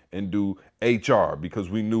on and do HR because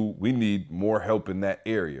we knew we need more help in that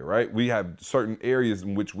area, right? We have certain areas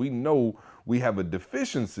in which we know we have a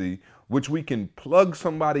deficiency, which we can plug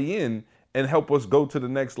somebody in and help us go to the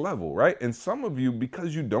next level, right? And some of you,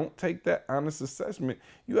 because you don't take that honest assessment,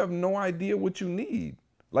 you have no idea what you need.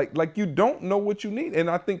 Like you don't know what you need. And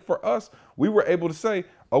I think for us, we were able to say,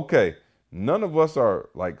 okay, none of us are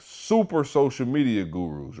like super social media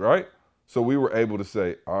gurus, right? So we were able to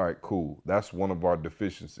say, all right, cool. That's one of our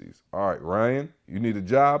deficiencies. All right, Ryan, you need a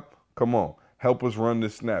job? Come on. Help us run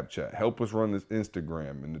this Snapchat. Help us run this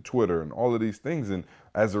Instagram and the Twitter and all of these things. And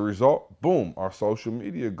as a result, boom, our social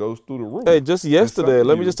media goes through the roof. Hey, just yesterday,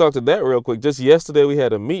 let me just talk to that real quick. Just yesterday we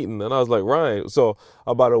had a meeting and I was like, Ryan, so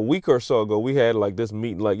about a week or so ago, we had like this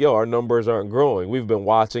meeting like, yo, our numbers aren't growing. We've been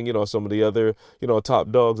watching, you know, some of the other, you know,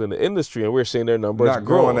 top dogs in the industry and we're seeing their numbers not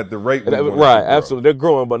growing at the rate we want right, to grow. Absolutely. They're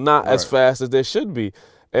growing, but not as fast as they should be.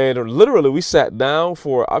 And literally we sat down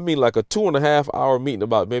for, like a 2.5-hour meeting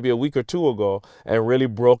about maybe a week or two ago and really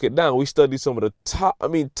broke it down. We studied some of the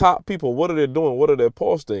top people. What are they doing? What are they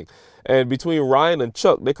posting? And between Ryan and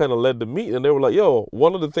Chuck, they kind of led the meeting and they were like, yo,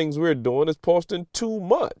 one of the things we're doing is posting too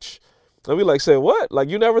much. And we like say, what? Like,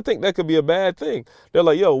 you never think that could be a bad thing. They're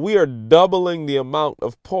like, yo, we are doubling the amount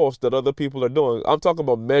of posts that other people are doing. I'm talking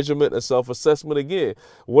about measurement and self-assessment again.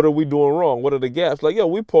 What are we doing wrong? What are the gaps? Like, yo,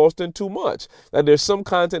 we posting too much. And there's some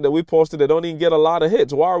content that we posted that don't even get a lot of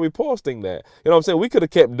hits. Why are we posting that? You know what I'm saying? We could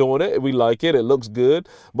have kept doing it. We like it. It looks good.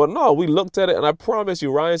 But no, we looked at it. And I promise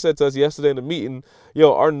you, Ryan said to us yesterday in the meeting,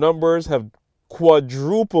 yo, our numbers have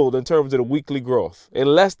quadrupled in terms of the weekly growth. In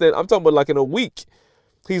less than, I'm talking about like in a week.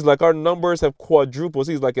 He's like, our numbers have quadrupled.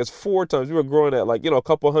 He's like, it's 4 times. We were growing at like, you know, a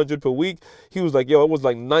couple hundred per week. He was like, yo, it was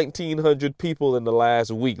like 1,900 people in the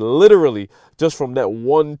last week, literally just from that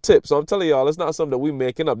one tip. So I'm telling y'all, it's not something that we're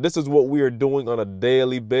making up. This is what we are doing on a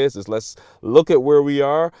daily basis. Let's look at where we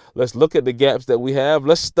are. Let's look at the gaps that we have.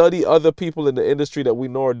 Let's study other people in the industry that we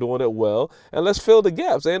know are doing it well. And let's fill the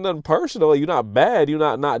gaps. Ain't nothing personal. You're not bad. You're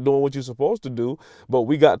not doing what you're supposed to do. But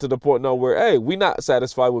we got to the point now where, hey, we're not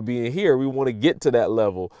satisfied with being here. We want to get to that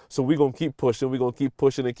level. So we're going to keep pushing. We're going to keep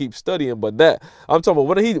pushing and keep studying. But that, I'm talking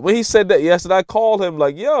about when he said that yesterday, I called him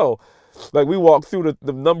like, yo, like we walked through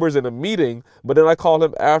the numbers in a meeting, but then I called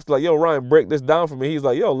him after like, yo, Ryan, break this down for me. He's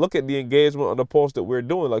like, yo, look at the engagement on the post that we're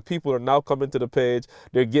doing. Like people are now coming to the page.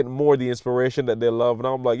 They're getting more of the inspiration that they love. And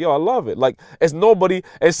I'm like, yo, I love it. Like it's nobody,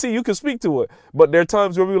 and see, you can speak to it. But there are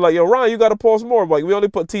times where we were like, yo, Ryan, you got to post more. Like we only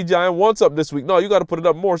put TGIN once up this week. No, you got to put it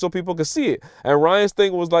up more so people can see it. And Ryan's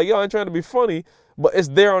thing was like, yo, I ain't trying to be funny, but it's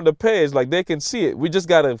there on the page, like they can see it. We just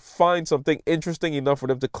got to find something interesting enough for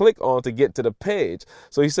them to click on to get to the page.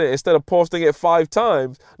 So he said, instead of posting it 5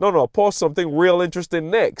 times, no, post something real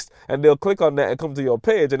interesting next. And they'll click on that and come to your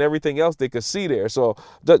page and everything else they could see there. So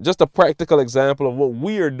just a practical example of what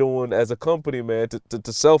we are doing as a company, man,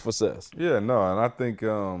 to self-assess. Yeah, no, and I think,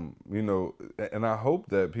 you know, and I hope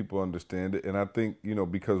that people understand it. And I think, you know,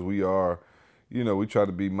 because we are, you know, we try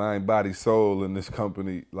to be mind, body, soul in this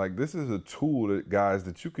company. Like this is a tool that guys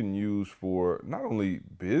that you can use for not only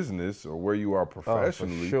business or where you are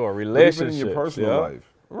professionally, for sure, relationships, but even in your personal yeah.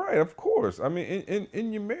 life. Right, of course. I mean,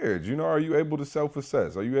 in your marriage, you know, are you able to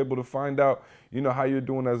self-assess? Are you able to find out, you know, how you're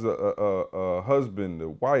doing as a husband, a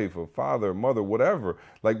wife, a father, a mother, whatever?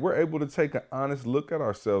 Like we're able to take an honest look at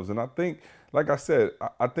ourselves. And I think, like I said,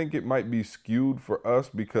 I think it might be skewed for us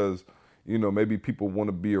because, you know, maybe people want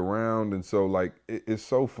to be around. And so like, it's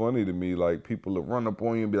so funny to me, like people will run up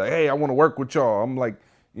on you and be like, hey, I want to work with y'all. I'm like,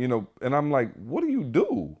 you know, and I'm like, what do you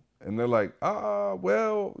do? And they're like,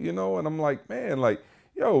 well, you know, and I'm like, man, like,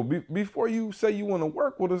 yo, before you say you want to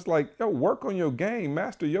work with us, like, yo, work on your game,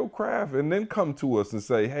 master your craft, and then come to us and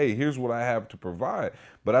say, hey, here's what I have to provide.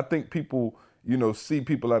 But I think people, you know, see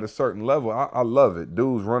people at a certain level. I love it.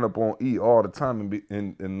 Dudes run up on E all the time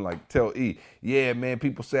and like tell E, yeah, man,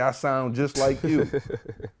 people say I sound just like you.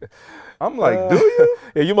 I'm like, do you?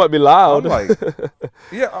 Yeah, you might be loud. I'm like,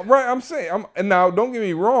 yeah, right. I'm saying, and now don't get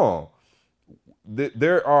me wrong.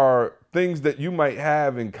 There are things that you might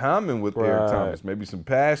have in common with Eric Thomas, maybe some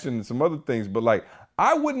passion and some other things, but like,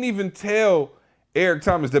 I wouldn't even tell Eric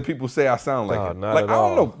Thomas that people say I sound like him. Like, I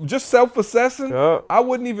don't know, just self-assessing, I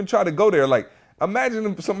wouldn't even try to go there. Like, Imagine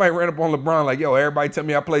if somebody ran up on LeBron like, yo, everybody tell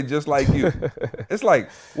me I play just like you. It's like,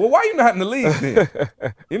 well, why you not in the league then?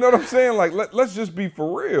 You know what I'm saying? Like, let's just be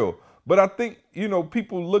for real. But I think,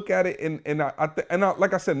 people look at it and I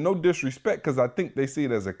like I said, no disrespect, because I think they see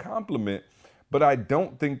it as a compliment, but I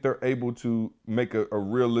don't think they're able to make a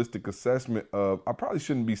realistic assessment of, I probably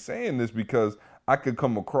shouldn't be saying this because I could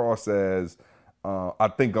come across as,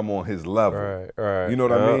 I think I'm on his level. Right. You know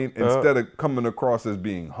what I mean? Instead of coming across as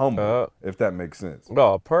being humble, if that makes sense.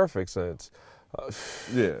 No, perfect sense.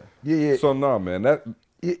 Yeah. So no, man,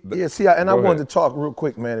 See, I wanted to talk real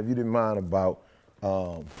quick, man, if you didn't mind, about,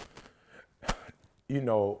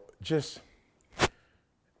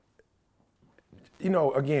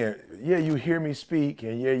 again, you hear me speak,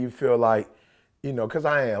 and you feel like, because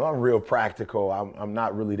I'm real practical. I'm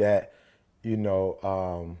not really that,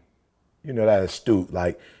 that astute.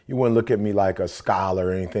 Like, you wouldn't look at me like a scholar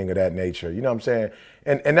or anything of that nature. You know what I'm saying?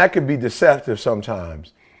 And that could be deceptive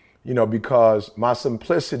sometimes, because my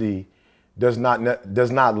simplicity does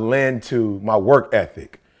not lend to my work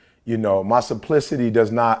ethic. My simplicity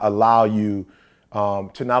does not allow you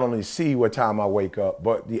to not only see what time I wake up,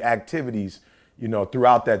 but the activities,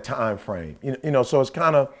 throughout that time frame. So it's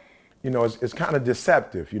kind of, it's kind of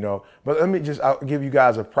deceptive, But I'll give you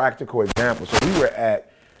guys a practical example. So we were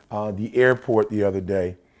at the airport the other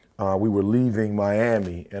day. We were leaving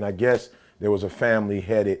Miami, and I guess there was a family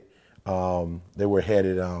headed. They were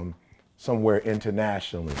headed somewhere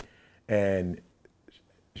internationally, and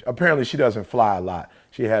apparently she doesn't fly a lot.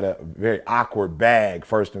 She had a very awkward bag,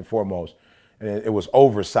 first and foremost, and it was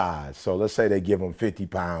oversized. So let's say they give them 50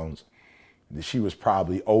 pounds. She was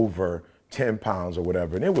probably over 10 pounds or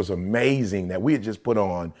whatever. And it was amazing that we had just put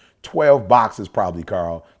on 12 boxes, probably,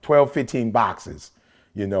 Carl, 12, 15 boxes,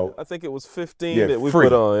 I think it was 15 that we free.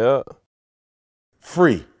 put on,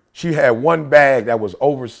 Free. She had one bag that was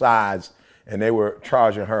oversized, and they were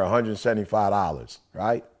charging her $175,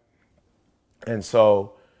 right? And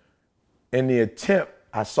so in the attempt,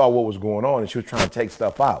 I saw what was going on, and she was trying to take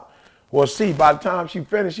stuff out. Well, see, by the time she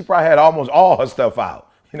finished, she probably had almost all her stuff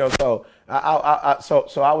out. So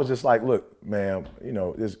I was just like, look, ma'am,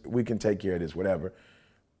 we can take care of this, whatever.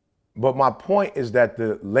 But my point is that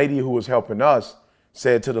the lady who was helping us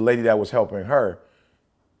said to the lady that was helping her,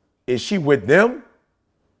 is she with them?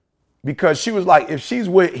 Because she was like, if she's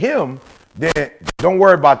with him, then don't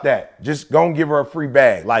worry about that. Just go and give her a free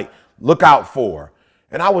bag. Like, look out for her.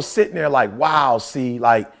 And I was sitting there like, wow, see,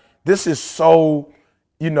 like, this is so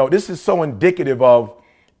indicative of,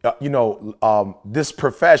 this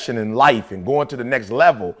profession in life and going to the next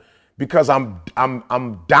level, because I'm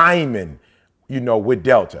diamond, with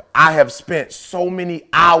Delta. I have spent so many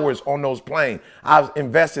hours on those planes. I've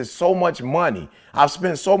invested so much money. I've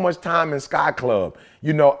spent so much time in Sky Club.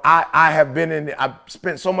 I've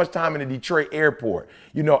spent so much time in the Detroit airport.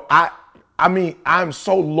 I'm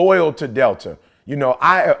so loyal to Delta.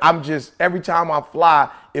 I'm just, every time I fly,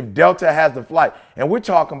 if Delta has the flight, and we're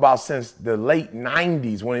talking about since the late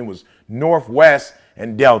 90s when it was Northwest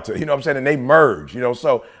and Delta, and they merged,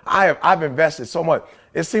 so I've invested so much.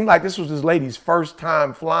 It seemed like this was this lady's first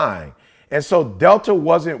time flying. And so Delta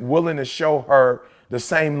wasn't willing to show her the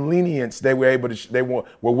same lenience they were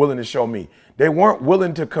willing to show me. They weren't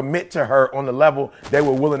willing to commit to her on the level they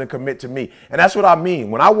were willing to commit to me. And that's what I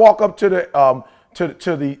mean. When I walk up to the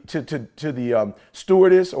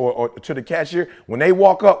stewardess or to the cashier, when they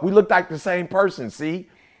walk up, we look like the same person. See,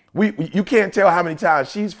 you can't tell how many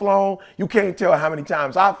times she's flown. You can't tell how many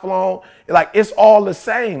times I've flown. Like, it's all the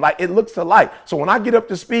same. Like, it looks alike. So when I get up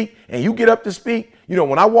to speak and you get up to speak,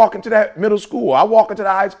 when I walk into that middle school, I walk into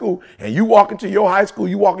the high school, and you walk into your high school,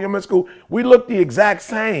 you walk in your middle school, we look the exact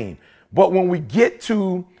same. But when we get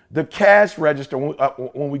to the cash register,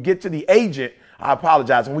 when we get to the agent, I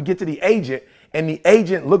apologize. When we get to the agent, and the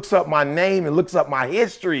agent looks up my name and looks up my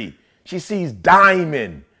history, she sees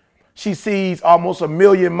diamond. She sees almost 1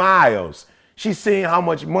 million miles. She's seeing how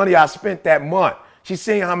much money I spent that month. She's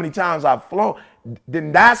seeing how many times I've flown.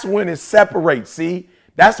 Then that's when it separates, see?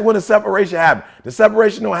 That's when the separation happens. The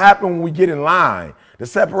separation don't happen when we get in line. The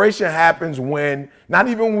separation happens when, not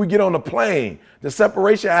even when we get on the plane. The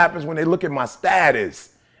separation happens when they look at my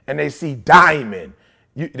status and they see diamond.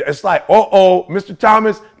 It's like, Mr.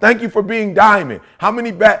 Thomas, thank you for being diamond. How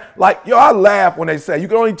many I laugh when they say you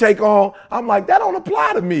can only take on. I'm like, that don't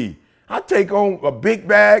apply to me. I take on a big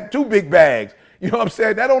bag, 2 big bags. You know what I'm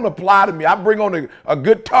saying? That don't apply to me. I bring on a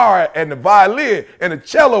guitar and a violin and a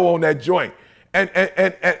cello on that joint. And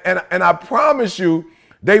I promise you,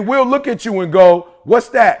 they will look at you and go, what's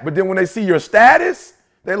that? But then when they see your status,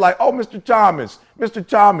 they're like, oh, Mr. Thomas,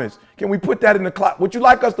 can we put that in the closet? Would you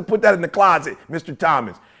like us to put that in the closet, Mr.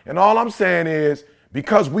 Thomas? And all I'm saying is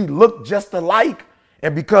because we look just alike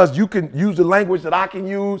and because you can use the language that I can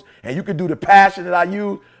use and you can do the passion that I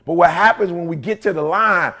use, but what happens when we get to the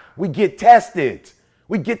line, we get tested.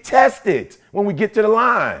 We get tested when we get to the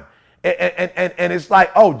line. And it's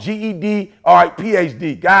like, oh, GED, all right,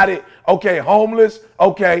 PhD, got it. Okay, homeless,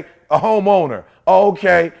 okay, a homeowner,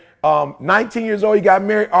 okay. 19 years old, you got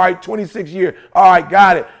married, all right, 26 years, all right,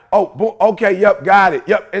 got it. Oh, okay, yep, got it,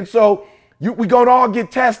 yep. And so we gonna all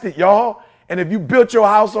get tested, y'all. And if you built your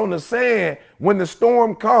house on the sand, when the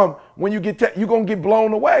storm come, when you get you're gonna get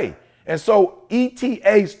blown away. And so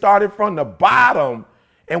ETA started from the bottom,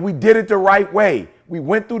 and we did it the right way. We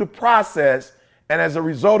went through the process, and as a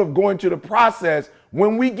result of going through the process,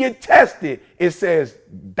 when we get tested, it says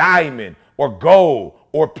diamond or gold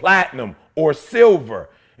or platinum or silver.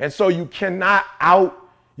 And so you cannot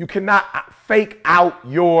fake out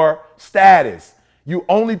your status. You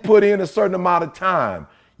only put in a certain amount of time.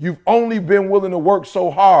 You've only been willing to work so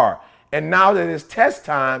hard. And now that it's test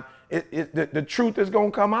time, the truth is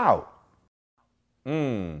going to come out.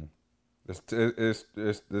 It's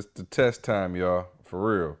the test time, y'all,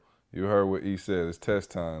 for real. You heard what he said. It's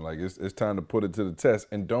test time. Like, it's time to put it to the test.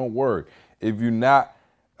 And don't worry. If you're not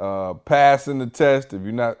passing the test, if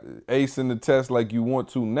you're not acing the test like you want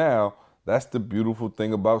to now, that's the beautiful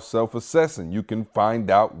thing about self-assessing. You can find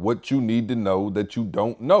out what you need to know that you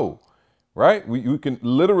don't know, right? You can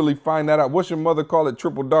literally find that out. What's your mother call it?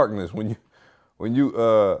 Triple darkness. When you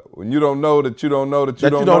don't know that you don't know that you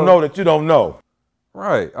don't know that you don't know.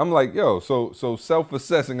 Right. I'm like, yo, so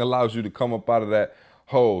self-assessing allows you to come up out of that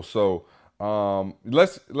hole. So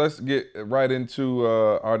let's get right into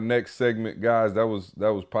our next segment, guys. That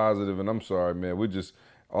was positive, and I'm sorry, man. We just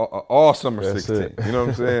all summer 16. You know what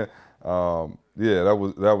I'm saying? Yeah,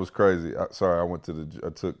 that was crazy. Sorry, I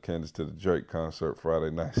took Candace to the Drake concert Friday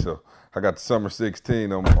night, so I got the summer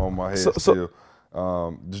 16 on my head still.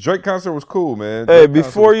 The Drake concert was cool, man. Hey,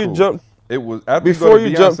 before you jump. It was before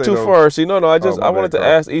you jump too far. See, no, I wanted to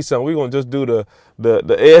ask E something. We're gonna just do the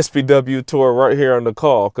ASPW tour right here on the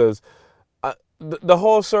call, because the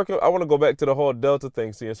whole circle. I want to go back to the whole Delta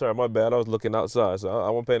thing. See, sorry, my bad. I was looking outside, so I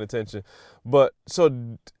wasn't paying attention. But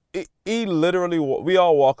so he literally, we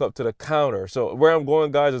all walk up to the counter. So where I'm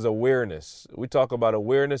going, guys, is awareness. We talk about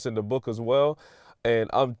awareness in the book as well, and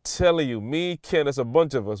I'm telling you, me, Candace, a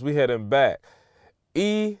bunch of us, we had him back.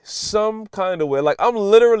 Some kind of way, like I'm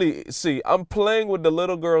playing with the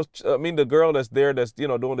little girl, the girl that's there that's,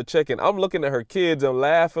 doing the check-in. I'm looking at her kids and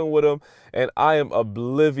laughing with them, and I am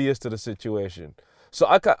oblivious to the situation. So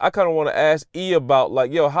I kind of want to ask E about,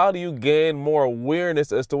 like, how do you gain more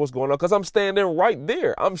awareness as to what's going on? Because I'm standing right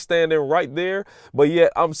there, but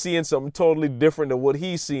yet I'm seeing something totally different than what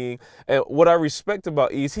he's seeing. And what I respect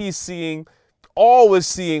about E is he's always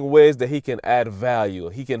seeing ways that he can add value.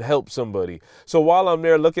 He can help somebody. So while I'm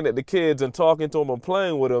there looking at the kids and talking to them and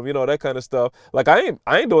playing with them, that kind of stuff, like I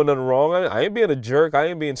ain't doing nothing wrong. I ain't being a jerk. I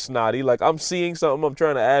ain't being snotty. Like, I'm seeing something. I'm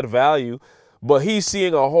trying to add value, but he's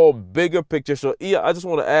seeing a whole bigger picture. So yeah, I just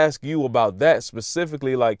want to ask you about that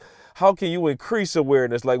specifically. Like, how can you increase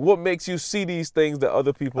awareness? Like, what makes you see these things that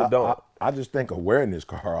other people don't? I just think awareness,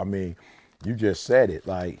 Carl. I mean, you just said it.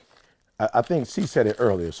 Like, I think C said it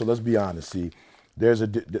earlier, so let's be honest, C. There's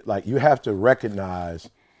you have to recognize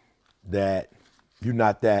that you're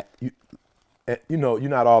not you're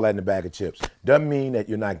not all that in the bag of chips. Doesn't mean that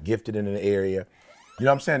you're not gifted in an area. You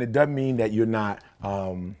know what I'm saying? It doesn't mean that you're not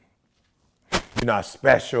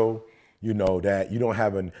special, that you don't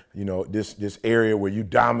have this area where you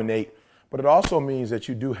dominate. But it also means that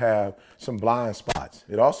you do have some blind spots.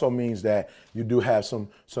 It also means that you do have some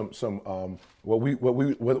what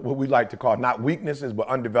we like to call not weaknesses, but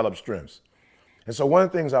undeveloped strengths. And so one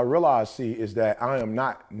of the things I realize, see, is that I am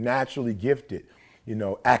not naturally gifted,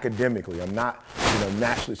 academically. I'm not,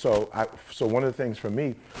 naturally. So one of the things for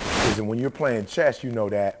me is that when you're playing chess,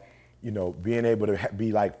 that, being able to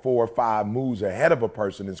be like 4 or 5 moves ahead of a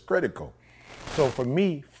person is critical. So for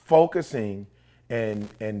me, focusing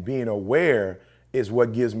and being aware is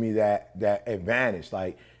what gives me that advantage.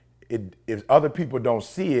 Like, if other people don't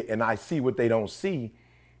see it and I see what they don't see,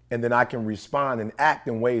 and then I can respond and act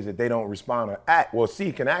in ways that they don't respond or act, well,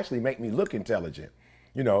 C can actually make me look intelligent.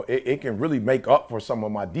 It can really make up for some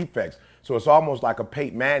of my defects. So it's almost like a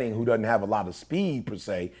Peyton Manning who doesn't have a lot of speed per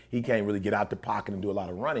se. He can't really get out the pocket and do a lot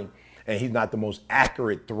of running. And he's not the most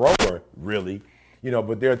accurate thrower, really.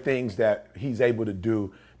 But there are things that he's able to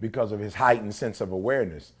do because of his heightened sense of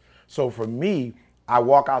awareness. So for me, I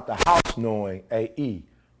walk out the house knowing, hey,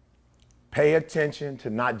 pay attention to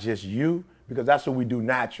not just you, because that's what we do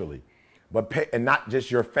naturally, and not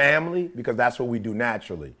just your family, because that's what we do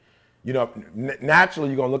naturally. You know, naturally,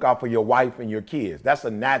 you're gonna look out for your wife and your kids. That's a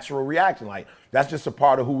natural reaction. Like, that's just a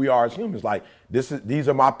part of who we are as humans. Like, these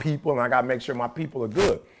are my people, and I gotta make sure my people are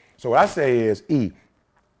good. So what I say is,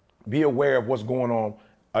 be aware of what's going on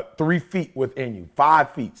 3 feet within you,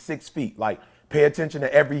 5 feet, 6 feet. Like, pay attention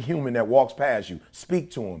to every human that walks past you. Speak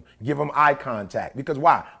to them. Give them eye contact. Because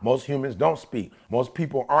why? Most humans don't speak. Most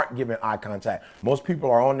people aren't giving eye contact. Most people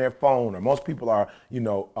are on their phone, or most people are,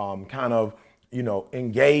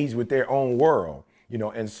 engaged with their own world,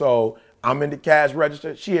 and so I'm in the cash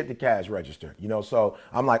register, she at the cash register, so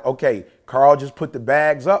I'm like, okay, Carl just put the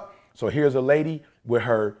bags up. So here's a lady with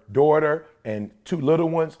her daughter and 2 little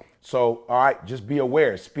ones. So, all right, just be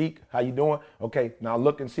aware, speak, how you doing? Okay, now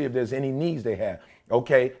look and see if there's any needs they have.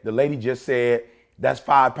 Okay, the lady just said, that's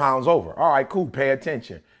 5 pounds over. All right, cool, pay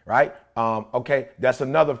attention, right? Okay, that's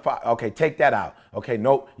another 5. Okay, take that out. Okay,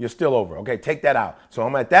 nope, you're still over. Okay, take that out. So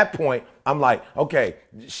I'm at that point, I'm like, okay,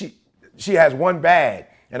 she has 1 bag,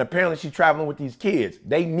 and apparently she's traveling with these kids.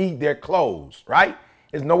 They need their clothes, right?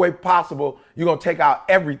 There's no way possible you're gonna take out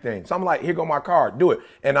everything. So I'm like, here go my card, do it.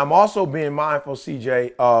 And I'm also being mindful,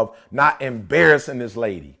 CJ, of not embarrassing this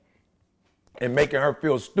lady and making her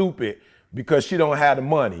feel stupid because she don't have the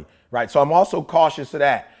money, right? So I'm also cautious of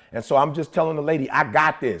that. And so I'm just telling the lady, I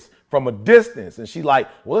got this from a distance. And she like,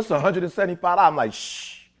 well, it's $175. I'm like,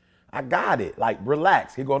 shh, I got it. Like,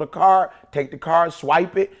 relax. Here go the card, take the card,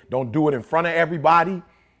 swipe it. Don't do it in front of everybody.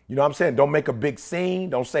 You know what I'm saying? Don't make a big scene.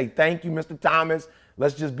 Don't say, thank you, Mr. Thomas.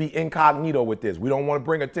 Let's just be incognito with this. We don't want to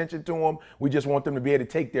bring attention to them. We just want them to be able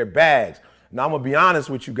to take their bags. Now, I'm going to be honest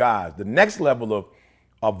with you guys. The next level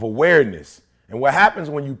of awareness, and what happens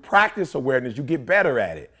when you practice awareness, you get better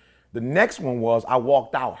at it. The next one was I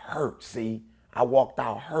walked out hurt, see? I walked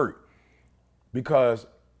out hurt because,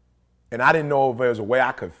 and I didn't know if there was a way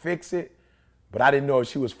I could fix it, but I didn't know if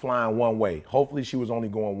she was flying one way. Hopefully she was only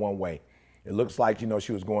going one way. It looks like,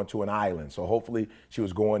 she was going to an island. So hopefully she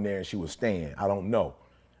was going there and she was staying. I don't know,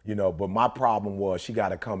 but my problem was she got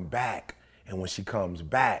to come back. And when she comes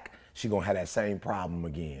back, she going to have that same problem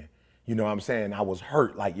again. You know what I'm saying? I was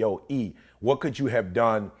hurt like, yo, what could you have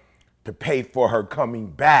done to pay for her coming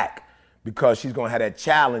back? Because she's going to have that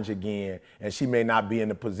challenge again and she may not be in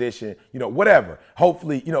the position, whatever.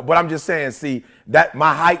 Hopefully, but I'm just saying, see, that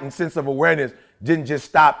my heightened sense of awareness didn't just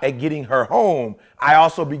stop at getting her home. I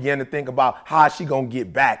also began to think about how she gonna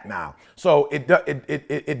get back now. So it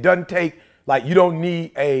doesn't take, like, you don't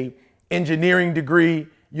need a engineering degree,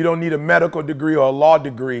 you don't need a medical degree or a law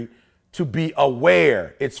degree to be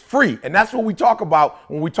aware. It's free. And that's what we talk about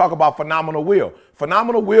when we talk about phenomenal will.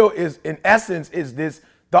 Phenomenal will is, in essence, is this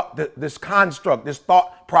construct, this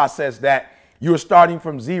thought process that you're starting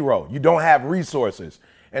from zero. You don't have resources.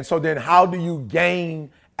 And so then how do you gain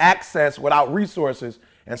access without resources?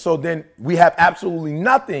 And so then we have absolutely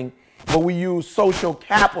nothing, but we use social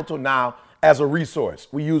capital now as a resource.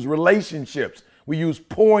 We use relationships. We use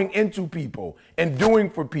pouring into people and doing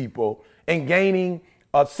for people and gaining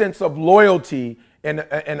a sense of loyalty and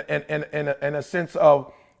a sense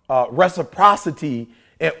of reciprocity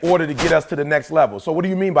in order to get us to the next level. So what do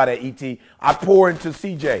you mean by that, ET? I pour into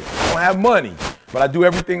CJ. I don't have money, but I do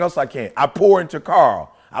everything else I can. I pour into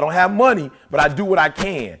Carl. I don't have money, but I do what I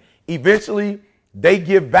can. Eventually, they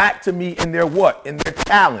give back to me in their what? In their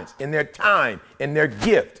talents, in their time, in their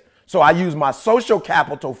gift. So I used my social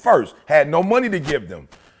capital first. Had no money to give them,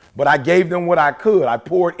 but I gave them what I could. I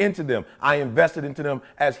poured into them. I invested into them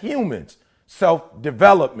as humans.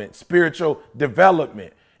 Self-development, spiritual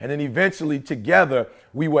development. And then eventually together,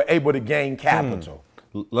 we were able to gain capital.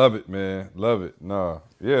 Love it, man. Love it.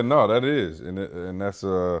 That is. And that's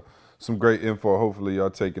some great info. Hopefully y'all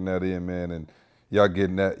taking that in, man, and y'all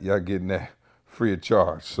getting that free of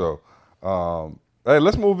charge. So, hey,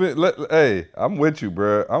 let's move in. Hey, I'm with you,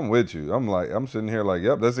 bro. I'm with you. I'm sitting here like,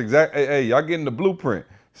 yep, that's exactly. Hey, y'all getting the blueprint.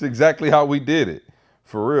 It's exactly how we did it.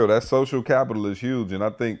 For real, that social capital is huge, and I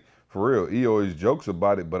think for real, E always jokes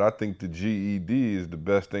about it, but I think the GED is the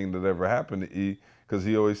best thing that ever happened to E, because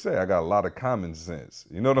he always say, I got a lot of common sense.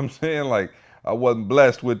 You know what I'm saying? Like, I wasn't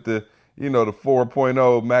blessed with the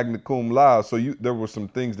 4.0 magna cum laude. So there were some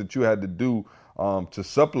things that you had to do to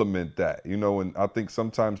supplement that, and I think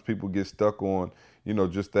sometimes people get stuck on,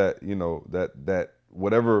 just that, that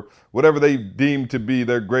whatever they deem to be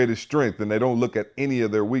their greatest strength, and they don't look at any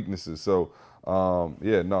of their weaknesses. So,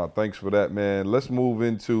 thanks for that, man. Let's move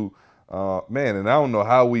into, and I don't know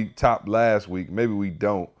how we topped last week. Maybe we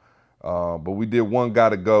don't, but we did one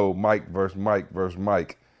gotta go, Mike versus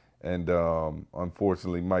Mike. And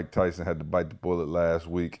unfortunately, Mike Tyson had to bite the bullet last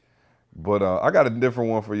week. But I got a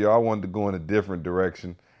different one for you. I wanted to go in a different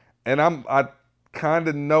direction. And I kind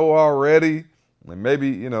of know already, And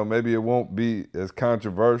maybe it won't be as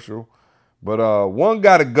controversial, but one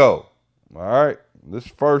got to go. All right, this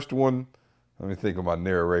first one. Let me think of my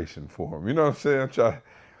narration for him. You know what I'm saying?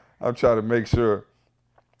 I'm trying to make sure.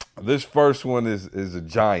 This first one is a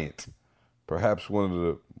giant, perhaps one of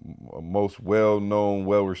the most well-known,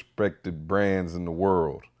 well-respected brands in the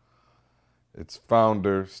world. Its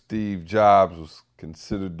founder, Steve Jobs, was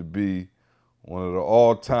considered to be one of the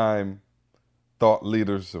all-time thought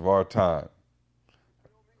leaders of our time.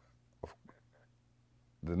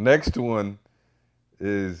 The next one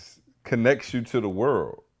connects you to the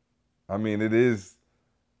world. I mean,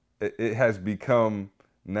 it has become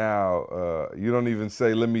now, you don't even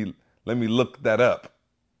say, let me look that up.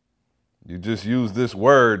 You just use this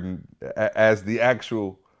word as the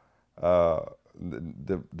actual,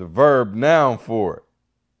 the verb noun for it.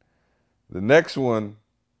 The next one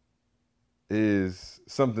is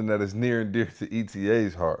something that is near and dear to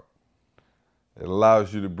ETA's heart. It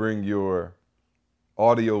allows you to bring your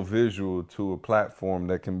audio visual to a platform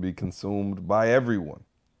that can be consumed by everyone.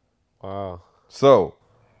 Wow. So,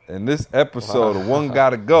 in this episode, one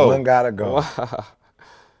gotta go. One gotta go. Wow.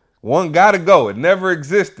 One gotta go. It never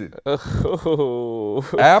existed. Apple,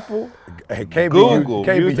 It can't Google, be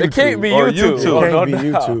YouTube. It can't be Or YouTube. YouTube. It Oh, can't be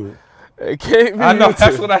no doubt. YouTube. It can't be I know, YouTube.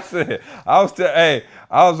 that's what I said. I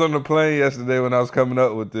was on the plane yesterday when I was coming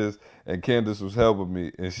up with this, and Candace was helping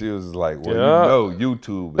me, and she was like, well,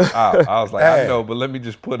 YouTube is out. I was like, I know, but let me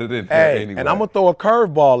just put it in there anyway. And I'm going to throw a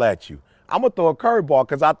curveball at you. I'm going to throw a curveball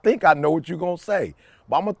because I think I know what you're going to say.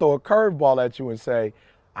 But I'm going to throw a curveball at you and say,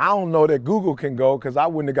 I don't know that Google can go because I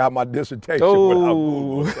wouldn't have got my dissertation without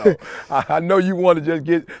Google. So I know you want to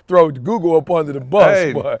just throw Google up under the bus.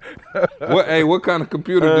 Hey, but what kind of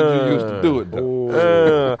computer did you use to do it,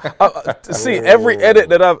 though? See, every edit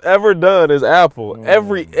that I've ever done is Apple.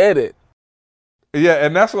 Every edit. Yeah,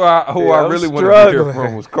 and that's who I I'm really wanted to hear struggling.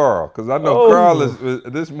 from was Carl, because I know Carl is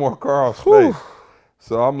this more Carl's space.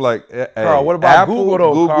 So I'm like, hey, Carl, what about Apple, Google,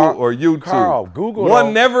 though, Google, Carl? or YouTube? Carl, Google, One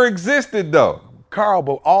though. never existed, though. Carl,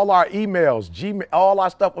 but all our emails, Gmail, all our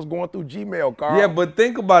stuff was going through Gmail, Carl. Yeah, but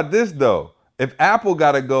think about this, though. If Apple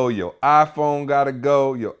got to go, your iPhone got to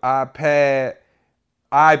go, your iPad,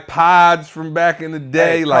 iPods from back in the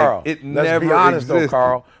day, Hey, like Carl, it let's never be honest existed. though,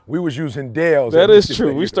 Carl. We was using Dells. That is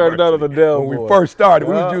true. We started out on the Dell when we board. first started.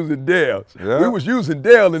 We Yeah. was using Dells. Yeah. We was using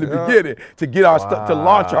Dell in the beginning to get our stuff to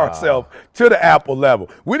launch ourselves to the Apple level.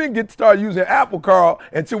 We didn't get to start using Apple, Carl,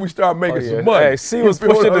 until we started making some money. Hey, C You was feel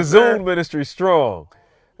what pushing I'm the saying? Zoom ministry strong.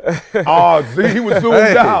 Oh, see, he was zoomed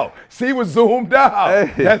Hey. out. See, was zoomed out.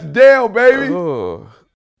 Hey. That's Dell, baby. Oh.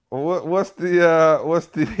 What's the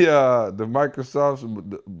Microsoft's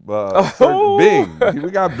Bing?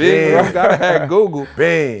 We got Bing. We gotta have Google.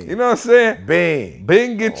 Bing. You know what I'm saying? Bing.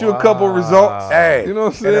 Bing get you a couple results. Hey, you know what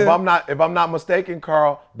I'm saying? And if I'm not mistaken,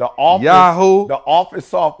 Carl, the Office, Yahoo. the Office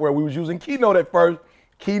software we was using Keynote at first.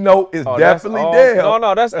 Keynote is Oh, that's definitely all- Dell.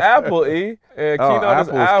 No, that's Apple, E. And Keynote is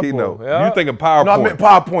Apple's Apple. Keynote. Yeah. You thinking PowerPoint? No, I meant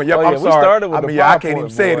PowerPoint. Yep, Oh, I'm yeah, we sorry. started with I the mean, I can't PowerPoint, even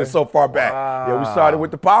say it. boy. It's so far back. Yeah, we started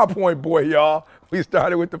with the PowerPoint, boy, y'all. We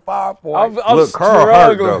started with the PowerPoint. I'm Look, Carl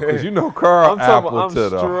hurt though, struggling. because you know Carl I'm talking Apple about I'm to the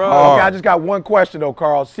struggling. heart. Okay, I just got one question though,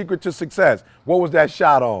 Carl. Secret to success. What was that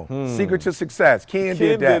shot on? Secret to success. Ken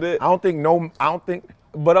did that. did it. I don't think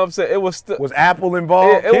But I'm saying it was still. was Apple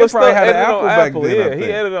involved. It Ken was still probably had an edited on Apple back Apple. then, I Yeah, he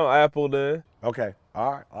think. edited on Apple then. Okay.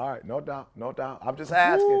 All right. No doubt. I'm just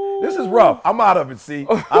asking. This is rough. I'm out of it, see.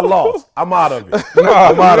 I lost. I'm out of it. No,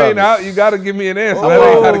 I'm you out of ain't it. out. You got to give me an answer. That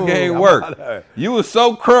ain't how the game work. You was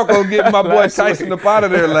so crunk on getting my boy Tyson up out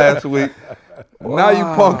of there last week. Now you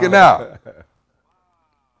punking out.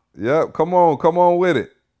 Yep, come on with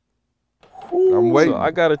it. I'm waiting. So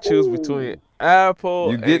I gotta choose between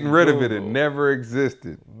Apple. You getting and rid of it. Google. It never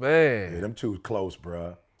existed. Man, Them too close,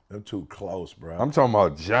 bruh. I'm talking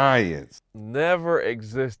about giants. never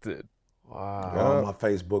existed. Wow. Oh, my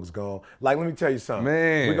Facebook's gone. Like, let me tell you something.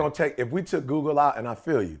 Man. We're gonna take, if we took Google out, and I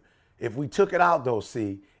feel you, if we took it out though,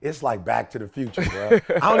 see, it's like Back to the Future, bro.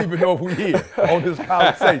 I don't even know if we here on this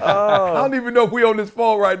conversation. I don't even know if we on this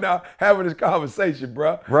phone right now having this conversation,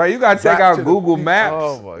 bro. Right, you got to take Back out to the Google future. Maps.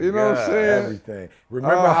 Oh, my you know what I'm God. saying? Everything.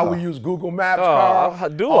 Remember how we use Google Maps, Oh, Carl?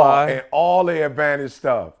 do I? And all the advanced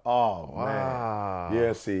stuff. Oh, Wow. man.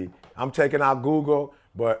 Yeah, see, I'm taking out Google,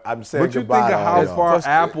 but I'm saying But you goodbye think of to all how y'all. far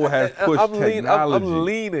Apple has pushed I'm technology.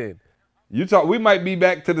 leaning. You talk. We might be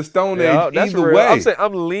back to the Stone Yeah, Age that's either real. way. I'm saying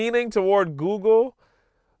I'm leaning toward Google,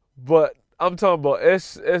 but I'm talking about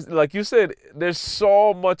it's like you said. There's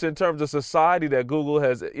so much in terms of society that Google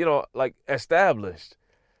has, like established.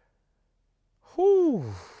 Whew.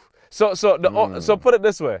 So put it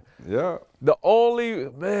this way. Yeah. The only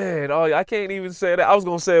I can't even say that. I was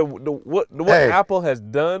gonna say what Apple has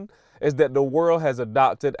done is that the world has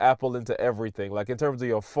adopted Apple into everything, like in terms of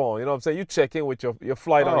your phone. You know what I'm saying? You check in with your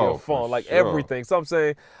flight on your phone, like sure. everything. So I'm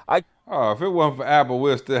saying if it wasn't for Apple,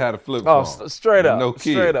 we'll still have a flip phone. Straight up, no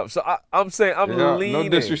key. straight up. So I'm saying I'm leaning. No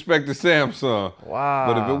disrespect to Samsung. Wow.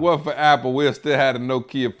 But if it wasn't for Apple, we'll still have a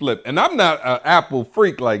Nokia flip. And I'm not an Apple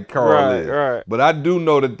freak like Carl is. Right. But I do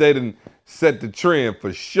know that they didn't set the trend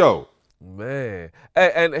for sure. Man,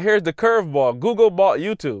 and here's the curveball. Google bought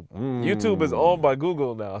YouTube. YouTube is owned by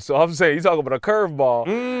Google now. So I'm saying you're talking about a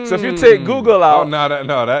curveball. So if you take Google out, that's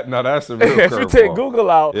a real curveball. If you take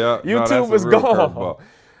Google out, YouTube is gone. Curveball.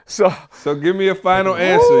 So give me a final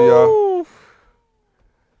answer, y'all.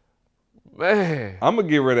 Man, I'm gonna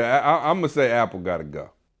get rid of. I'm gonna say Apple gotta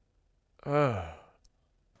go. All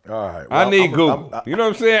right. I need Google. You know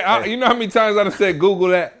what I'm saying? You know how many times I done said Google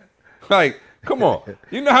that? Like, come on.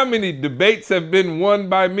 You know how many debates have been won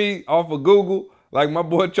by me off of Google? Like my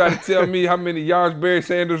boy tried to tell me how many yards Barry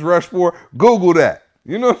Sanders rushed for. Google that.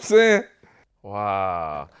 You know what I'm saying?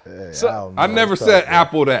 Wow. Hey, So I never said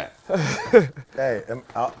Apple that.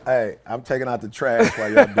 I'm taking out the trash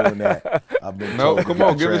while y'all doing that. Come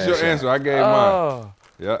on, give us your answer. I gave mine.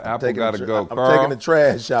 Yeah, Apple gotta go. I'm taking the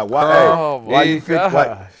trash out.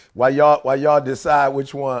 While y'all decide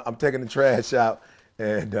which one, I'm taking the trash out,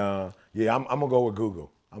 and I'm gonna go with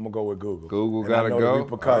Google. Google and gotta go. I know the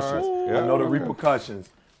repercussions. All right. I know the repercussions,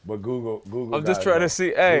 but Google. I'm just trying to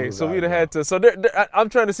see. Google So we'd gotta have had to. So I'm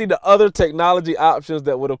trying to see the other technology options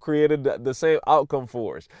that would have created the same outcome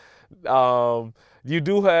for us. You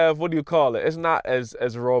do have, what do you call it? It's not as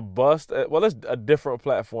robust. Well, it's a different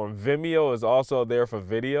platform. Vimeo is also there for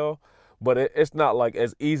video, but it's not like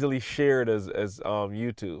as easily shared as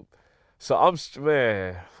YouTube. So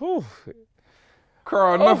whew.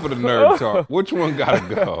 Carl, enough of the nerd talk. Which one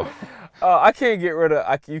gotta go? I can't get rid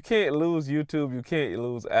of. You can't lose YouTube. You can't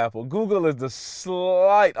lose Apple. Google is the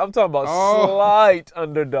slight. I'm talking about slight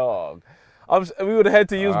underdog. We would have had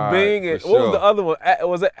to use Bing. And what was the other one?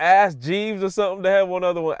 Was it Ask Jeeves or something? They had one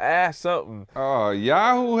other one. Ask something.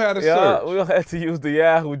 Yahoo had a search. We had to use the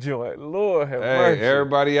Yahoo joint. Lord have mercy.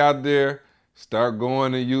 Everybody out there, start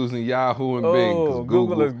going and using Yahoo and Bing. Because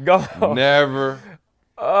Google is gone. Never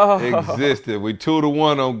existed. We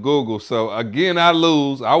 2-1 on Google. So again, I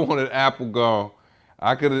lose. I wanted Apple gone.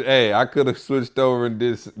 I could have switched over and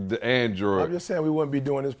did the Android. I'm just saying we wouldn't be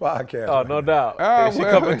doing this podcast. Oh, no doubt. She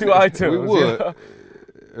coming through iTunes. We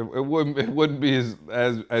would. It wouldn't be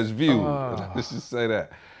as viewed. Let's just say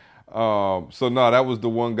that. So no, that was the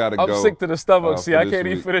one gotta go. I'm sick to the stomach. See, I can't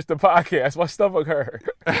even finish the podcast. My stomach hurt.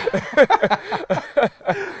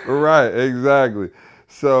 Right, exactly.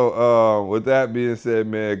 So with that being said,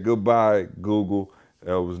 man, goodbye, Google. It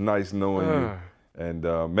was nice knowing you.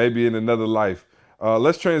 And maybe in another life.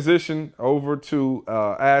 Let's transition over to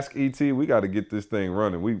Ask ET. We got to get this thing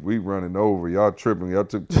running. We running over. Y'all tripping. Y'all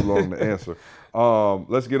took too long to answer.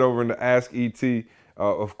 Let's get over into Ask ET.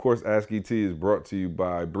 Of course, Ask ET is brought to you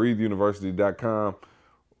by BreatheUniversity.com.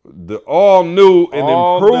 The all new and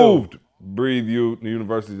improved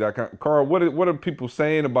BreatheUniversity.com. Carl, what are people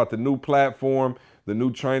saying about the new platform, the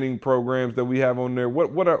new training programs that we have on there?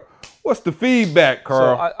 What's the feedback,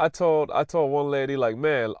 Carl? So I told one lady, like,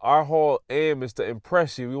 man, our whole aim is to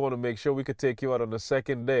impress you. We want to make sure we could take you out on the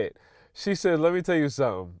second date. She said, let me tell you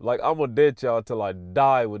something. Like, I'm going to date y'all till I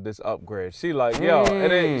die with this upgrade. She like, yo,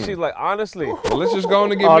 and then she's like, honestly. Well, let's just go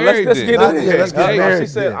on and get married let's get in there. Let's get married. She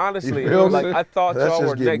said, honestly, like, I thought y'all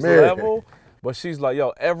were next level. But she's like, yo,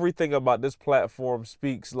 everything about this platform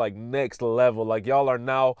speaks like next level. Like, y'all are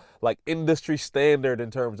now like industry standard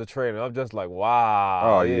in terms of training. I'm just like,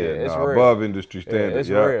 wow. Oh, it's real. Above industry standard. It's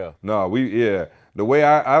real. No, the way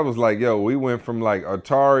I was like, yo, we went from like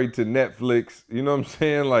Atari to Netflix, you know what I'm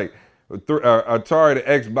saying? Like Atari to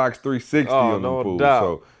Xbox 360 on the pool. Doubt.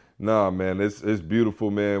 So, nah, man, it's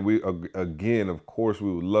beautiful, man. We again, of course,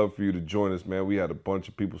 we would love for you to join us, man. We had a bunch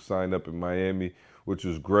of people sign up in Miami, which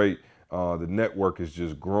was great. The network is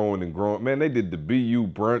just growing and growing. Man, they did the BU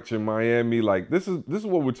brunch in Miami. Like, this is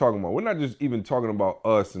what we're talking about. We're not just even talking about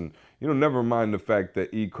us and, never mind the fact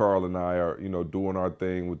that Carl and I are, doing our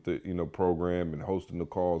thing with the, program and hosting the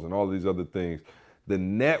calls and all these other things. The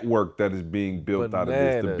network that is being built out of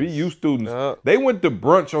this. The BU students, they went to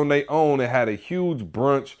brunch on their own and had a huge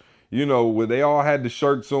brunch, where they all had the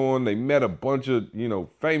shirts on. They met a bunch of,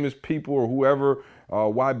 famous people or whoever.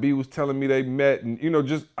 YB was telling me they met and,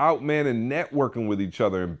 just out, man, and networking with each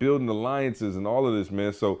other and building alliances and all of this,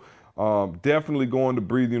 man. So definitely go on to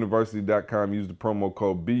BreatheUniversity.com. Use the promo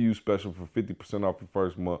code BU Special for 50% off your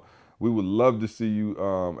first month. We would love to see you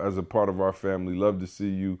as a part of our family. Love to see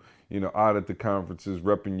you, out at the conferences,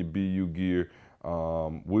 repping your BU gear.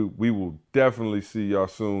 We will definitely see y'all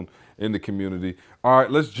soon in the community. All right,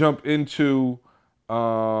 let's jump into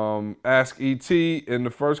Ask ET. And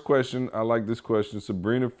the first question, I like this question.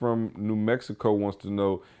 Sabrina from New Mexico wants to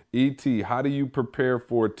know, ET, how do you prepare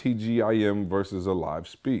for a TGIM versus a live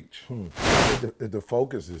speech? The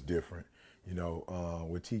focus is different.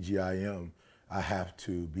 With TGIM, I have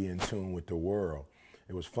to be in tune with the world.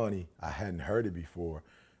 It was funny, I hadn't heard it before.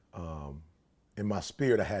 In my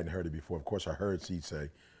spirit, I hadn't heard it before. Of course, I heard C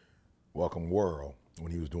say, "Welcome world," when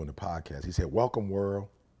he was doing the podcast. He said, "Welcome world."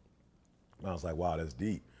 And I was like, wow, that's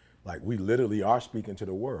deep. Like, we literally are speaking to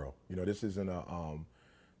the world. This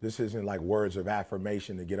isn't like words of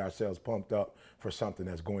affirmation to get ourselves pumped up for something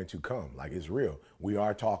that's going to come. Like, it's real. We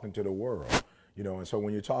are talking to the world, and so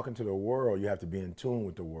when you're talking to the world, you have to be in tune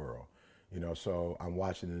with the world. So I'm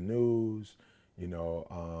watching the news,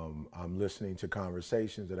 I'm listening to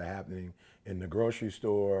conversations that are happening in the grocery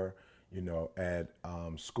store, at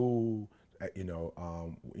school,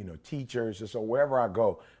 teachers. So wherever I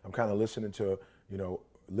go, I'm kind of listening to,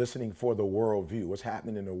 listening for the world view, what's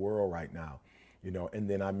happening in the world right now, and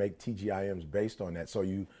then I make TGIMs based on that. So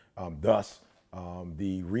thus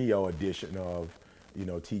the Rio edition of,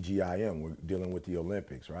 TGIM, we're dealing with the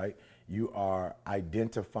Olympics, right? You are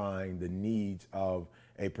identifying the needs of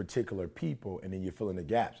a particular people, and then you fill in the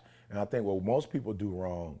gaps. And I think what most people do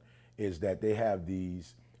wrong is that they have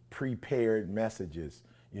these prepared messages,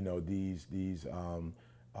 these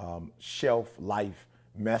shelf life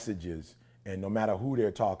messages, and no matter who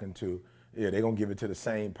they're talking to, they're gonna give it to the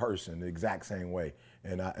same person the exact same way.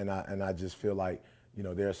 And I just feel like,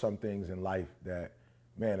 there are some things in life that,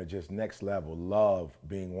 man, are just next level. Love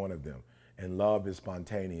being one of them. And love is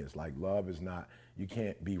spontaneous. Like, love is not, you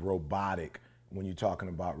can't be robotic when you're talking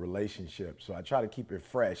about relationships. So I try to keep it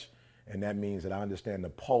fresh, and that means that I understand the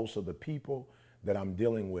pulse of the people that I'm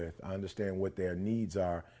dealing with. I understand what their needs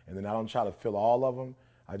are, and then I don't try to fill all of them.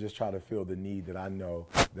 I just try to fill the need that I know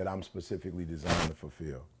that I'm specifically designed to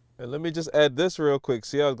fulfill. And let me just add this real quick.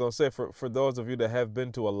 See, I was going to say, for those of you that have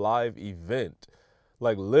been to a live event,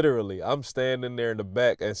 like, literally, I'm standing there in the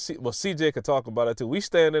back, and CJ could talk about it too. We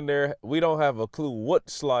standing there, we don't have a clue what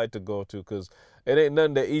slide to go to, because it ain't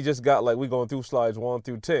nothing that he just got, like, we going through slides 1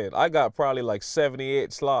 through 10. I got probably like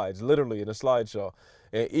 78 slides, literally, in a slideshow.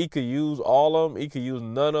 And he could use all of them, he could use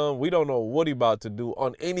none of them. We don't know what he about to do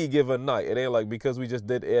on any given night. It ain't like because we just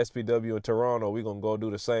did SPW in Toronto, we gonna go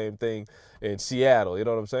do the same thing in Seattle, you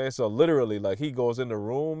know what I'm saying? So literally, like, he goes in the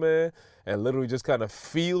room, man, and literally just kind of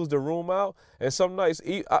feels the room out. And some nights,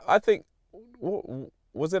 I think,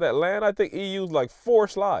 was it Atlanta? I think he used like 4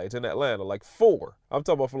 slides in Atlanta, like 4. I'm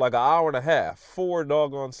talking about for like an hour and a half, 4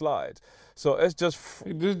 doggone slides. So it's just.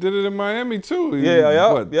 He just did it in Miami too.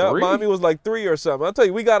 Yeah. 3? Miami was like 3 or something. I'll tell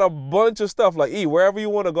you, we got a bunch of stuff. Like, wherever you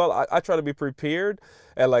want to go, I try to be prepared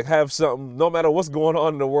and like have something, no matter what's going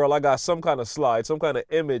on in the world, I got some kind of slide, some kind of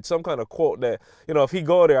image, some kind of quote that, if he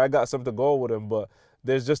go there, I got something to go with him. But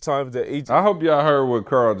there's just times that I hope y'all heard what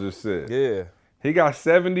Carl just said. Yeah. He got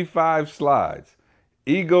 75 slides.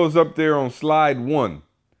 He goes up there on slide 1,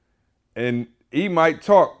 and he might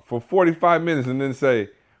talk for 45 minutes and then say,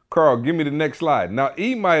 "Carl, give me the next slide." Now,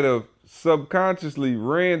 he might have subconsciously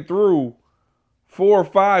ran through 4 or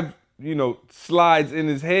 5, slides in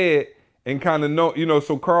his head and kind of know,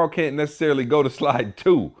 so Carl can't necessarily go to slide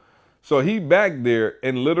 2. So he back there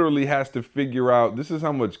and literally has to figure out, this is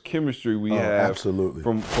how much chemistry we have absolutely.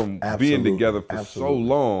 from being together for so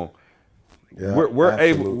long. Yeah, we're absolutely.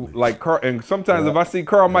 able, like, Carl, and sometimes if I see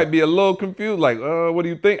Carl might be a little confused, like, what do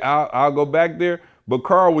you think? I'll go back there. But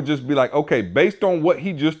Carl would just be like, okay, based on what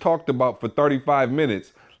he just talked about for 35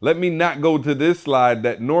 minutes, let me not go to this slide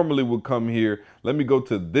that normally would come here. Let me go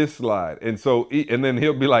to this slide. And so, and then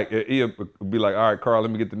he'll be like, all right, Carl,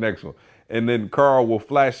 let me get the next one. And then Carl will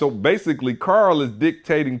flash. So basically, Carl is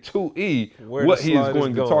dictating to E what he is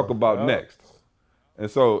going to talk about next. And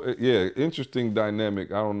so, interesting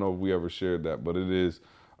dynamic. I don't know if we ever shared that, but it is.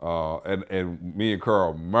 And me and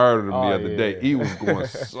Carl murdered him the other day. He was going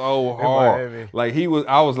so hard. Like,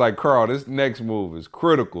 I was like, Carl, this next move is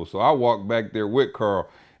critical. So I walked back there with Carl,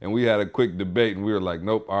 and we had a quick debate, and we were like,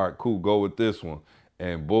 nope, all right, cool, go with this one.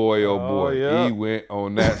 And boy, oh boy, he went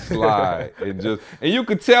on that slide and you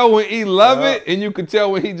could tell when he love it, and you could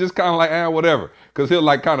tell when he just kind of like, whatever. Because he'll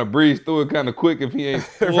like kind of breeze through it kind of quick if he ain't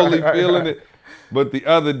fully feeling it. But the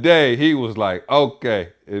other day, he was like, okay.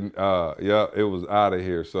 And it was out of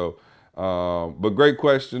here. So, but great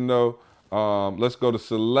question, though. Let's go to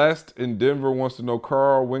Celeste in Denver. Wants to know,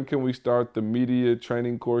 Carl, when can we start the media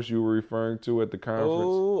training course you were referring to at the conference?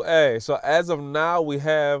 Oh, hey. So as of now, we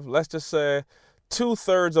have, let's just say,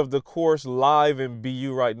 2/3 of the course live in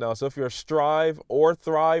BU right now. So if you're a Strive or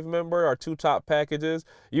Thrive member, our 2 top packages,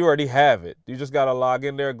 you already have it. You just got to log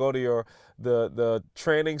in there, go to the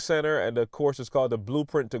training center, and the course is called the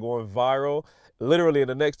Blueprint to Going Viral. Literally in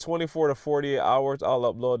the next 24 to 48 hours, I'll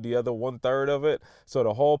upload the other 1/3 of it. So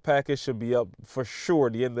the whole package should be up for sure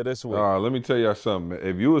at the end of this week. Let me tell y'all something.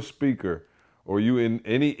 If you a speaker or you in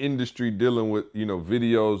any industry dealing with,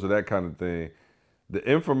 videos or that kind of thing,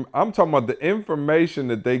 I'm talking about the information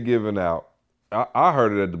that they giving out. I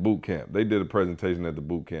heard it at the boot camp. They did a presentation at the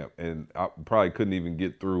boot camp, and I probably couldn't even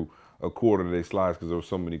get through a quarter of their slides because there were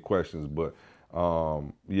so many questions. But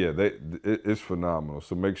it's phenomenal.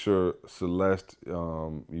 So make sure, Celeste,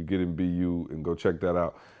 you get in BU and go check that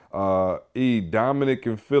out. Dominic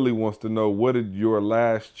in Philly wants to know, what did your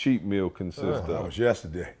last cheat meal consist of? That was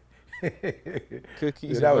yesterday.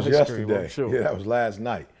 Cookies that and was ice cream, yesterday. I'm sure. Yeah, that was last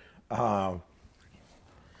night. I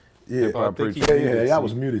appreciate Yeah, that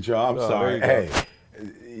was muted, y'all. I'm sorry. Hey,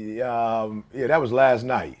 that was last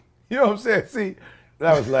night. You know what I'm saying? See,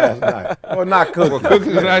 that was last night. Well, not cookies.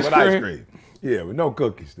 Cookies and ice but cream? Yeah, but no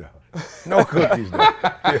cookies, though. No cookies, though.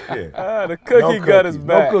 Yeah. The cookie gut is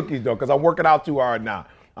back. No cookies, though, because I'm working out too hard now.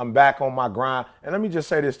 I'm back on my grind. And let me just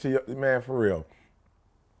say this to you, man, for real.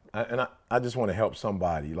 I just want to help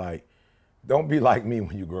somebody. Like, don't be like me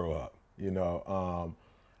when you grow up,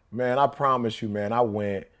 Man, I promise you, man, I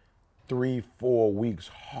went 3-4 weeks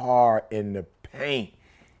hard in the paint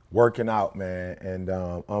working out, man. And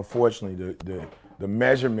unfortunately, the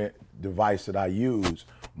measurement device that I use,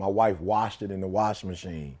 my wife washed it in the washing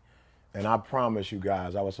machine. And I promise you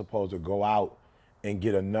guys, I was supposed to go out and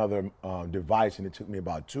get another device, and it took me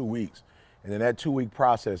about 2 weeks. And in that 2-week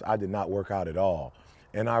process, I did not work out at all.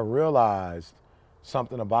 And I realized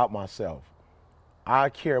something about myself. I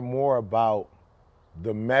care more about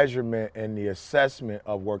the measurement and the assessment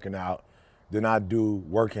of working out than I do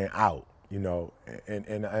working out,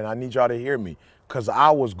 and I need y'all to hear me, because I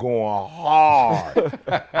was going hard.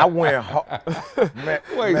 I went hard. Wait,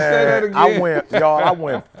 say that again. I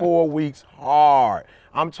went 4 weeks hard.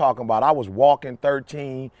 I'm talking about I was walking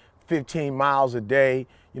 13, 15 miles a day.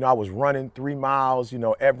 I was running 3 miles,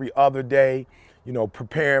 every other day,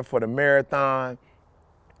 preparing for the marathon.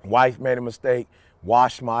 Wife made a mistake.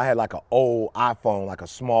 I had like an old iPhone, like a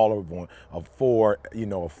smaller one, a 4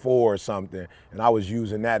 or something, and I was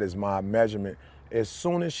using that as my measurement. As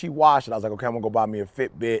soon as she washed it, I was like, okay, I'm gonna go buy me a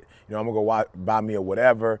Fitbit, I'm gonna go buy me a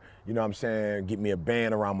whatever, get me a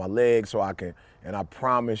band around my leg so I can, and I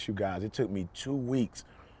promise you guys, it took me 2 weeks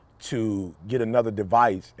to get another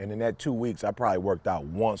device, and in that 2 weeks, I probably worked out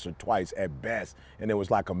once or twice at best, and it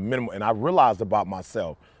was like a minimum, and I realized about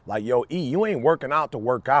myself, like, yo, you ain't working out to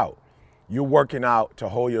work out. You're working out to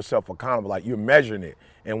hold yourself accountable, like you're measuring it.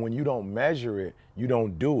 And when you don't measure it, you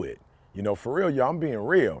don't do it. For real, y'all, I'm being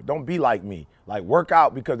real. Don't be like me. Like, work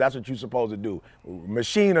out because that's what you're supposed to do.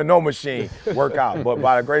 Machine or no machine, work out. But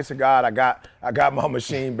by the grace of God, I got my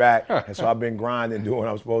machine back, and so I've been grinding, doing what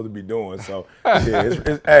I'm supposed to be doing. So, yeah,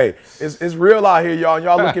 it's real out here, y'all. And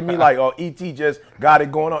y'all look at me like, oh, ET just got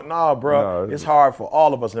it going on. Nah, bro, it's hard for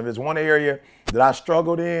all of us. And if it's one area that I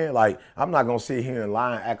struggled in, like, I'm not gonna sit here and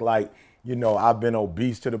lie and act like, I've been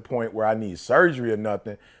obese to the point where I need surgery or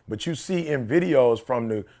nothing. But you see in videos from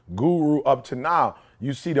the guru up to now,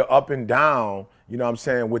 you see the up and down,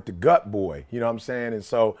 with the gut boy, And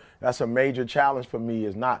so that's a major challenge for me.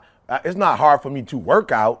 It's not hard for me to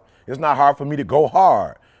work out. It's not hard for me to go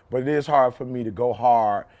hard. But it is hard for me to go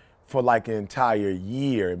hard for like an entire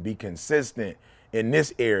year and be consistent in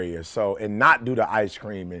this area, and not do the ice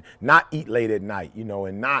cream and not eat late at night,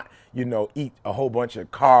 and not, eat a whole bunch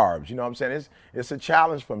of carbs, It's a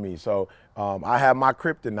challenge for me. So I have my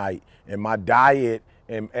kryptonite, and my diet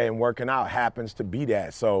and working out happens to be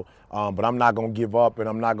that. So, but I'm not gonna give up, and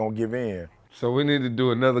I'm not gonna give in. So we need to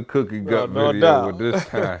do another cookie gut video with this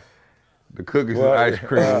time. The cookies and ice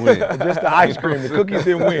cream win. Just the ice cream. The cookies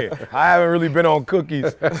didn't win. I haven't really been on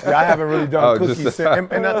cookies. I haven't really done cookies since.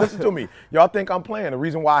 And listen to me. Y'all think I'm playing. The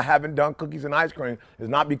reason why I haven't done cookies and ice cream is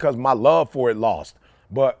not because my love for it lost.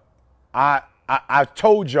 But I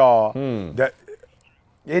told y'all that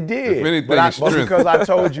it did. If anything, but because I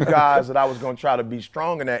told you guys that I was going to try to be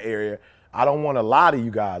strong in that area, I don't want to lie to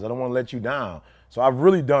you guys. I don't want to let you down. So I've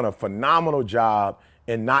really done a phenomenal job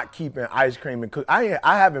in not keeping ice cream and cookies. I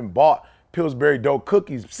haven't bought Pillsbury dough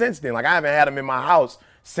cookies since then. Like, I haven't had them in my house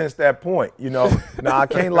since that point, Now, I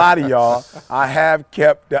can't lie to y'all. I have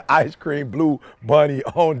kept the ice cream blue bunny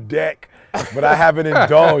on deck, but I haven't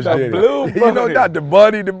indulged in it. blue You know, bunny. not the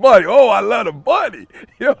bunny. Oh, I love the bunny.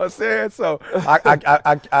 You know what I'm saying? So I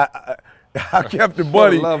kept the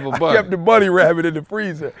bunny. love of I bunny. kept the bunny rabbit in the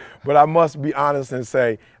freezer. But I must be honest and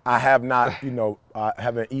say I have not,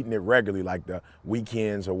 haven't eaten it regularly like the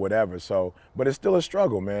weekends or whatever. So, but it's still a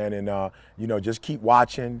struggle, man. And just keep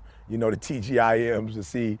watching, the TGIMs to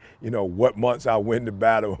see, what months I win the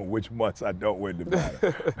battle and which months I don't win the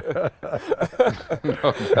battle.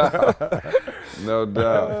 No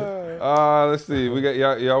doubt. Let's see. We got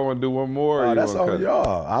y'all want to do one more? Or you That's wanna on cut it?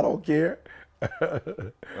 y'all. I don't care.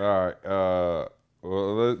 All right.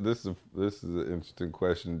 Well, this is an interesting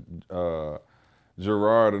question.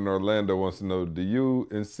 Gerard in Orlando wants to know: do you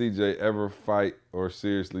and CJ ever fight or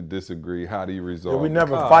seriously disagree? How do you resolve? Yeah, we it?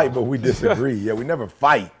 never fight, but we disagree. Yeah, we never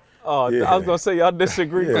fight. Oh, Yeah. I was gonna say y'all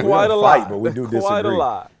disagree Yeah, we quite don't a fight, lot. but we do Quite a disagree.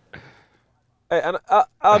 lot. Hey, and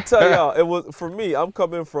I'll tell y'all, it was for me. I'm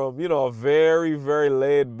coming from a very, very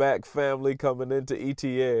laid back family coming into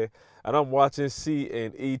ETA, and I'm watching C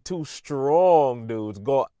and E, two strong dudes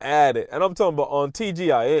go at it, and I'm talking about on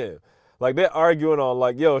TGIM. Like, they're arguing on,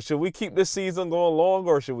 like, yo, should we keep this season going long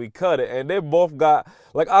or should we cut it? And they both got,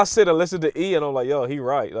 like, I sit and listen to E, and I'm like, yo, he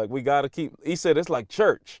right. Like, we got to keep, he said it's like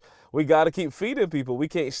church. We got to keep feeding people. We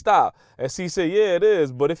can't stop. And C said, yeah, it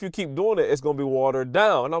is. But if you keep doing it, it's going to be watered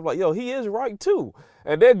down. And I'm like, yo, he is right, too.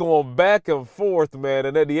 And they're going back and forth, man.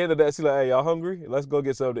 And at the end of that, she's like, hey, y'all hungry? Let's go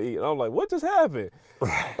get something to eat. And I'm like, what just happened?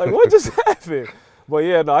 Like, what just happened? But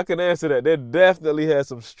yeah, no, I can answer that. They definitely had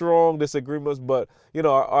some strong disagreements, but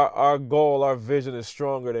our goal, our vision is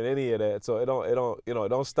stronger than any of that. So it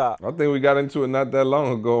don't stop. I think we got into it not that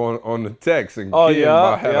long ago on the text, and Oh, Ken yeah,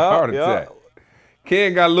 about had a heart yeah. attack.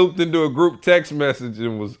 Ken got looped into a group text message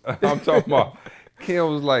and I'm talking about, Ken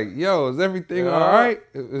was like, yo, is everything all right?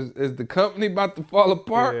 Is the company about to fall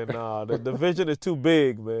apart? Yeah, nah, the vision is too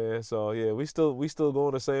big, man. So yeah, we still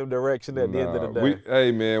going the same direction at the end of the day.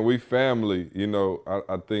 Hey man, we family.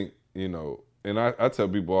 I think and I tell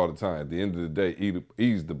people all the time. At the end of the day,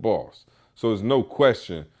 he's the boss. So there's no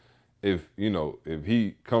question if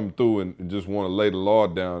he come through and just want to lay the law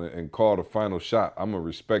down and call the final shot. I'm gonna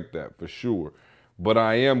respect that for sure. But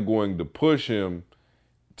I am going to push him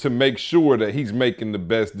to make sure that he's making the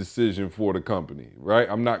best decision for the company, right?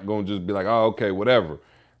 I'm not going to just be like, oh, okay, whatever.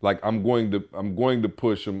 Like, I'm going to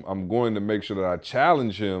push him. I'm going to make sure that I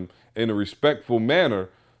challenge him in a respectful manner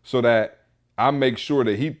so that I make sure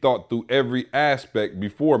that he thought through every aspect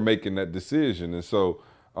before making that decision. And so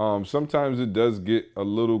sometimes it does get a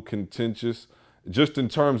little contentious just in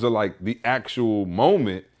terms of like the actual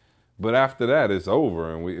moment. But after that, it's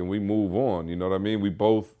over and we move on. You know what I mean? We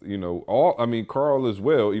both, Carl as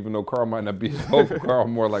well, even though Carl might not be vocal, Carl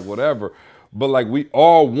more like whatever. But like we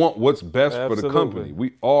all want what's best for the company.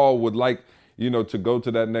 We all would like, to go to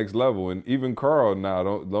that next level. And even Carl now,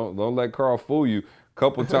 don't let Carl fool you. A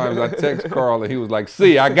couple times I text Carl and he was like,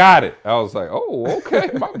 see, I got it. I was like, oh, okay,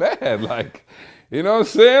 my bad. Like, you know what I'm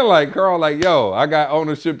saying? Like Carl, like, yo, I got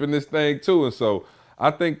ownership in this thing too. And so I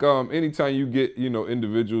think anytime you get,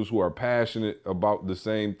 individuals who are passionate about the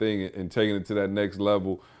same thing and taking it to that next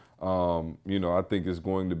level, I think it's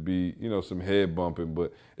going to be, some head bumping,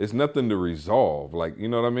 but it's nothing to resolve. Like, you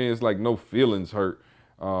know what I mean? It's like no feelings hurt,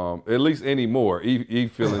 at least anymore. E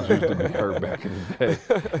feelings used to be hurt back in the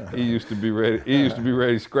day. He used to be ready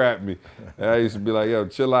to scrap me. And I used to be like, yo,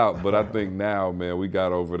 chill out. But I think now, man, we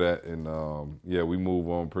got over that and we move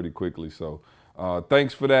on pretty quickly. So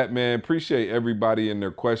thanks for that, man. Appreciate everybody and their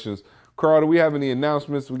questions. Carl, do we have any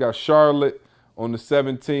announcements? We got Charlotte on the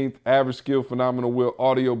 17th. Average Skill Phenomenal Will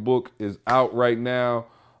audiobook is out right now.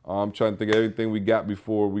 I'm trying to think of everything we got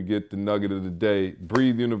before we get the nugget of the day.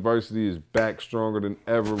 Breathe University is back stronger than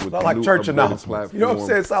ever with Sound like new church updated announcements. platform. You know what I'm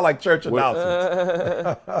saying? Sound like church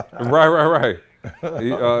announcements.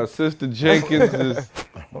 Right. Sister Jenkins'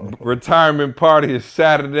 retirement party is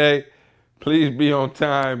Saturday. Please be on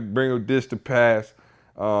time. Bring a dish to pass.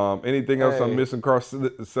 Anything else I'm missing, Carl?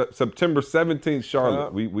 September 17th,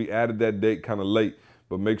 Charlotte. We added that date kind of late,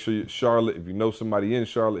 but make sure Charlotte, if you know somebody in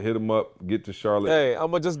Charlotte, hit them up. Get to Charlotte. Hey, I'm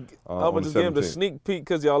gonna just give them the sneak peek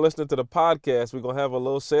because y'all listening to the podcast. We're gonna have a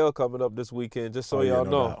little sale coming up this weekend, just so y'all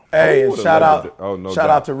know. Hey, and shout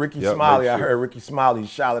out to Rickey Smiley. Sure. I heard Rickey Smiley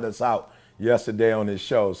shouted us out yesterday on his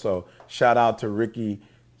show. So shout out to Rickey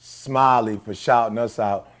Smiley for shouting us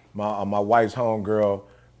out. My wife's homegirl,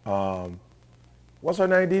 what's her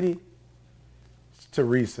name, Didi?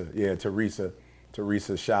 Teresa. Yeah, Teresa.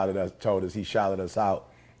 Teresa told us he shouted us out.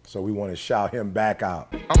 So we want to shout him back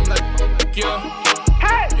out. I'm like, yeah.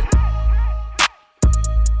 Hey!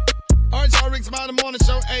 All right, y'all, Rickey Smiley Morning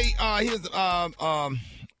Show. Hey, here's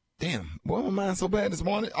Damn, boy, my mind's so bad this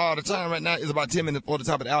morning. The time right now is about 10 minutes before the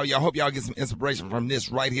top of the hour. Y'all hope y'all get some inspiration from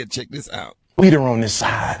this right here. Check this out. Leader on this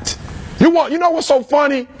side. You know what's so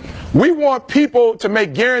funny? We want people to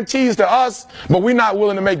make guarantees to us, but we're not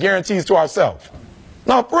willing to make guarantees to ourselves.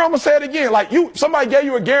 Now, for real, I'm gonna say it again. Like somebody gave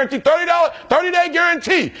you a guarantee, $30, 30-day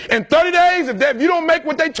guarantee. In 30 days, if you don't make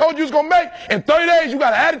what they told you was gonna make, in 30 days you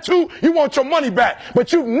got an attitude, you want your money back.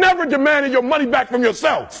 But you've never demanded your money back from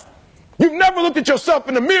yourself. You've never looked at yourself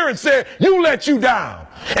in the mirror and said, you let you down.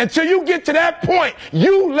 Until you get to that point,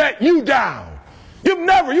 you let you down. You're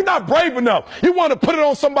not brave enough. You want to put it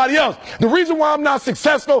on somebody else. The reason why I'm not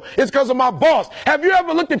successful is because of my boss. Have you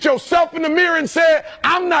ever looked at yourself in the mirror and said,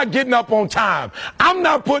 I'm not getting up on time. I'm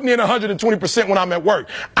not putting in 120% when I'm at work.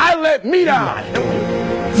 I let me down.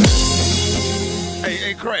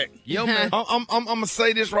 Hey, Craig. Yo, man. I'm going to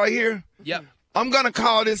say this right here. Yep. I'm going to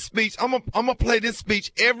call this speech. I'm going to play this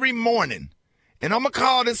speech every morning. And I'm going to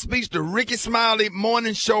call this speech the Rickey Smiley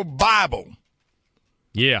Morning Show Bible.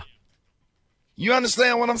 Yeah. You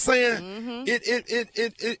understand what I'm saying? Mm-hmm.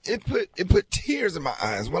 It put tears in my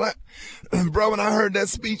eyes. When I heard that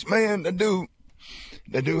speech, man, the dude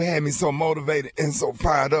had me so motivated and so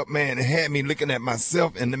fired up, man. It had me looking at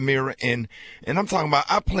myself in the mirror, and I'm talking about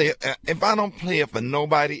I play it. If I don't play it for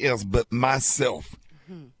nobody else but myself,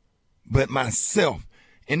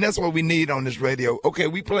 and that's what we need on this radio. Okay,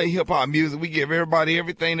 we play hip hop music. We give everybody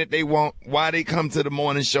everything that they want. Why they come to the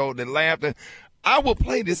morning show, the laughter. I will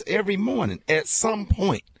play this every morning at some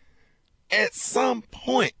point. At some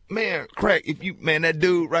point, man, Craig, that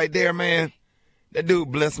dude right there, man, that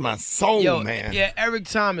dude bless my soul, man. Yeah, Eric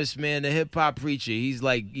Thomas, man, the hip hop preacher, he's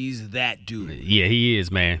that dude. Yeah, he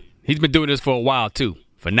is, man. He's been doing this for a while too.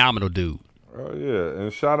 Phenomenal dude. Oh yeah,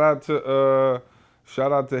 and shout out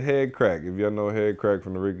to Head Crack. If y'all know Head Crack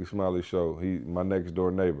from the Rickey Smiley Show, he's my next door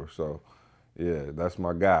neighbor. So. Yeah, that's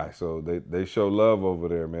my guy. So they show love over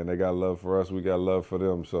there, man. They got love for us. We got love for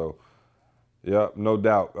them. So, yep, no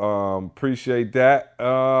doubt. Appreciate that.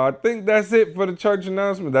 I think that's it for the church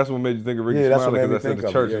announcement. That's what made you think of Rickey Smiley, because I said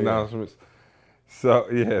the church announcements. So,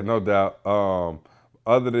 yeah, no doubt.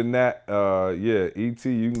 Other than that,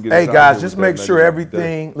 E.T., you can get. Hey, guys, just make sure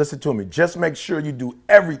everything, listen to me, just make sure you do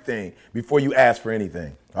everything before you ask for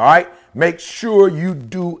anything, all right? Make sure you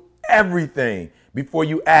do everything before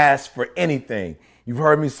you ask for anything. You've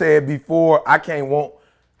heard me say it before. I can't want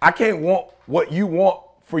what you want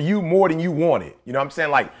for you more than you want it. You know what I'm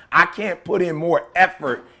saying? Like, I can't put in more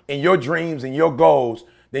effort in your dreams and your goals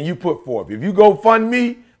than you put forth. If you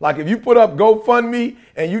if you put up GoFundMe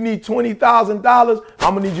and you need $20,000,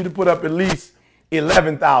 I'm gonna need you to put up at least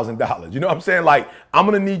 $11,000. You know what I'm saying? Like, I'm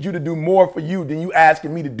gonna need you to do more for you than you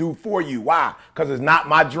asking me to do for you. Why? Because it's not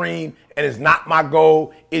my dream and it's not my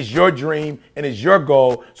goal. It's your dream and it's your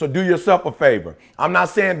goal. So do yourself a favor. I'm not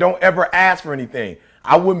saying don't ever ask for anything.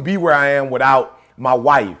 I wouldn't be where I am without my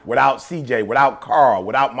wife, without CJ, without Carl,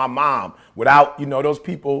 without my mom, without, those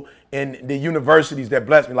people in the universities that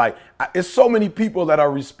bless me. Like, it's so many people that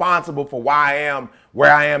are responsible for why I am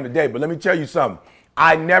where I am today. But let me tell you something.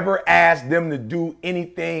 I never asked them to do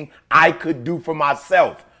anything I could do for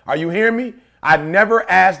myself. Are you hearing me? I never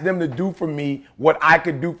asked them to do for me what I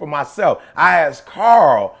could do for myself. I asked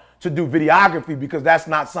Carl to do videography because that's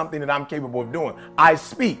not something that I'm capable of doing. I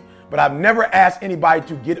speak, but I've never asked anybody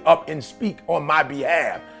to get up and speak on my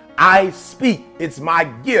behalf. I speak. It's my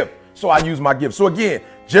gift, so I use my gift. So again,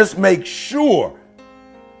 just make sure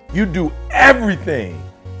you do everything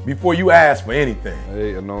before you ask for anything.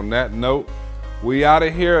 Hey, and on that note, we out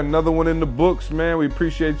of here. Another one in the books, man. We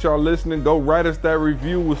appreciate y'all listening. Go write us that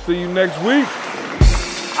review. We'll see you next week.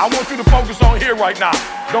 I want you to focus on here right now.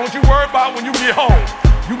 Don't you worry about when you get home.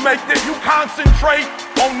 You concentrate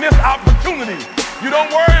on this opportunity. You don't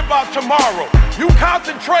worry about tomorrow. You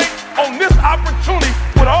concentrate on this opportunity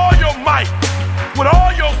with all your might, with all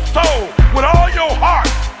your soul, with all your heart.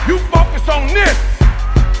 You focus on this,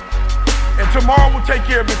 and tomorrow will take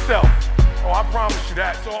care of itself. Oh, I promise you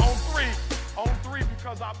that. So on three,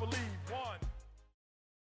 because I believe.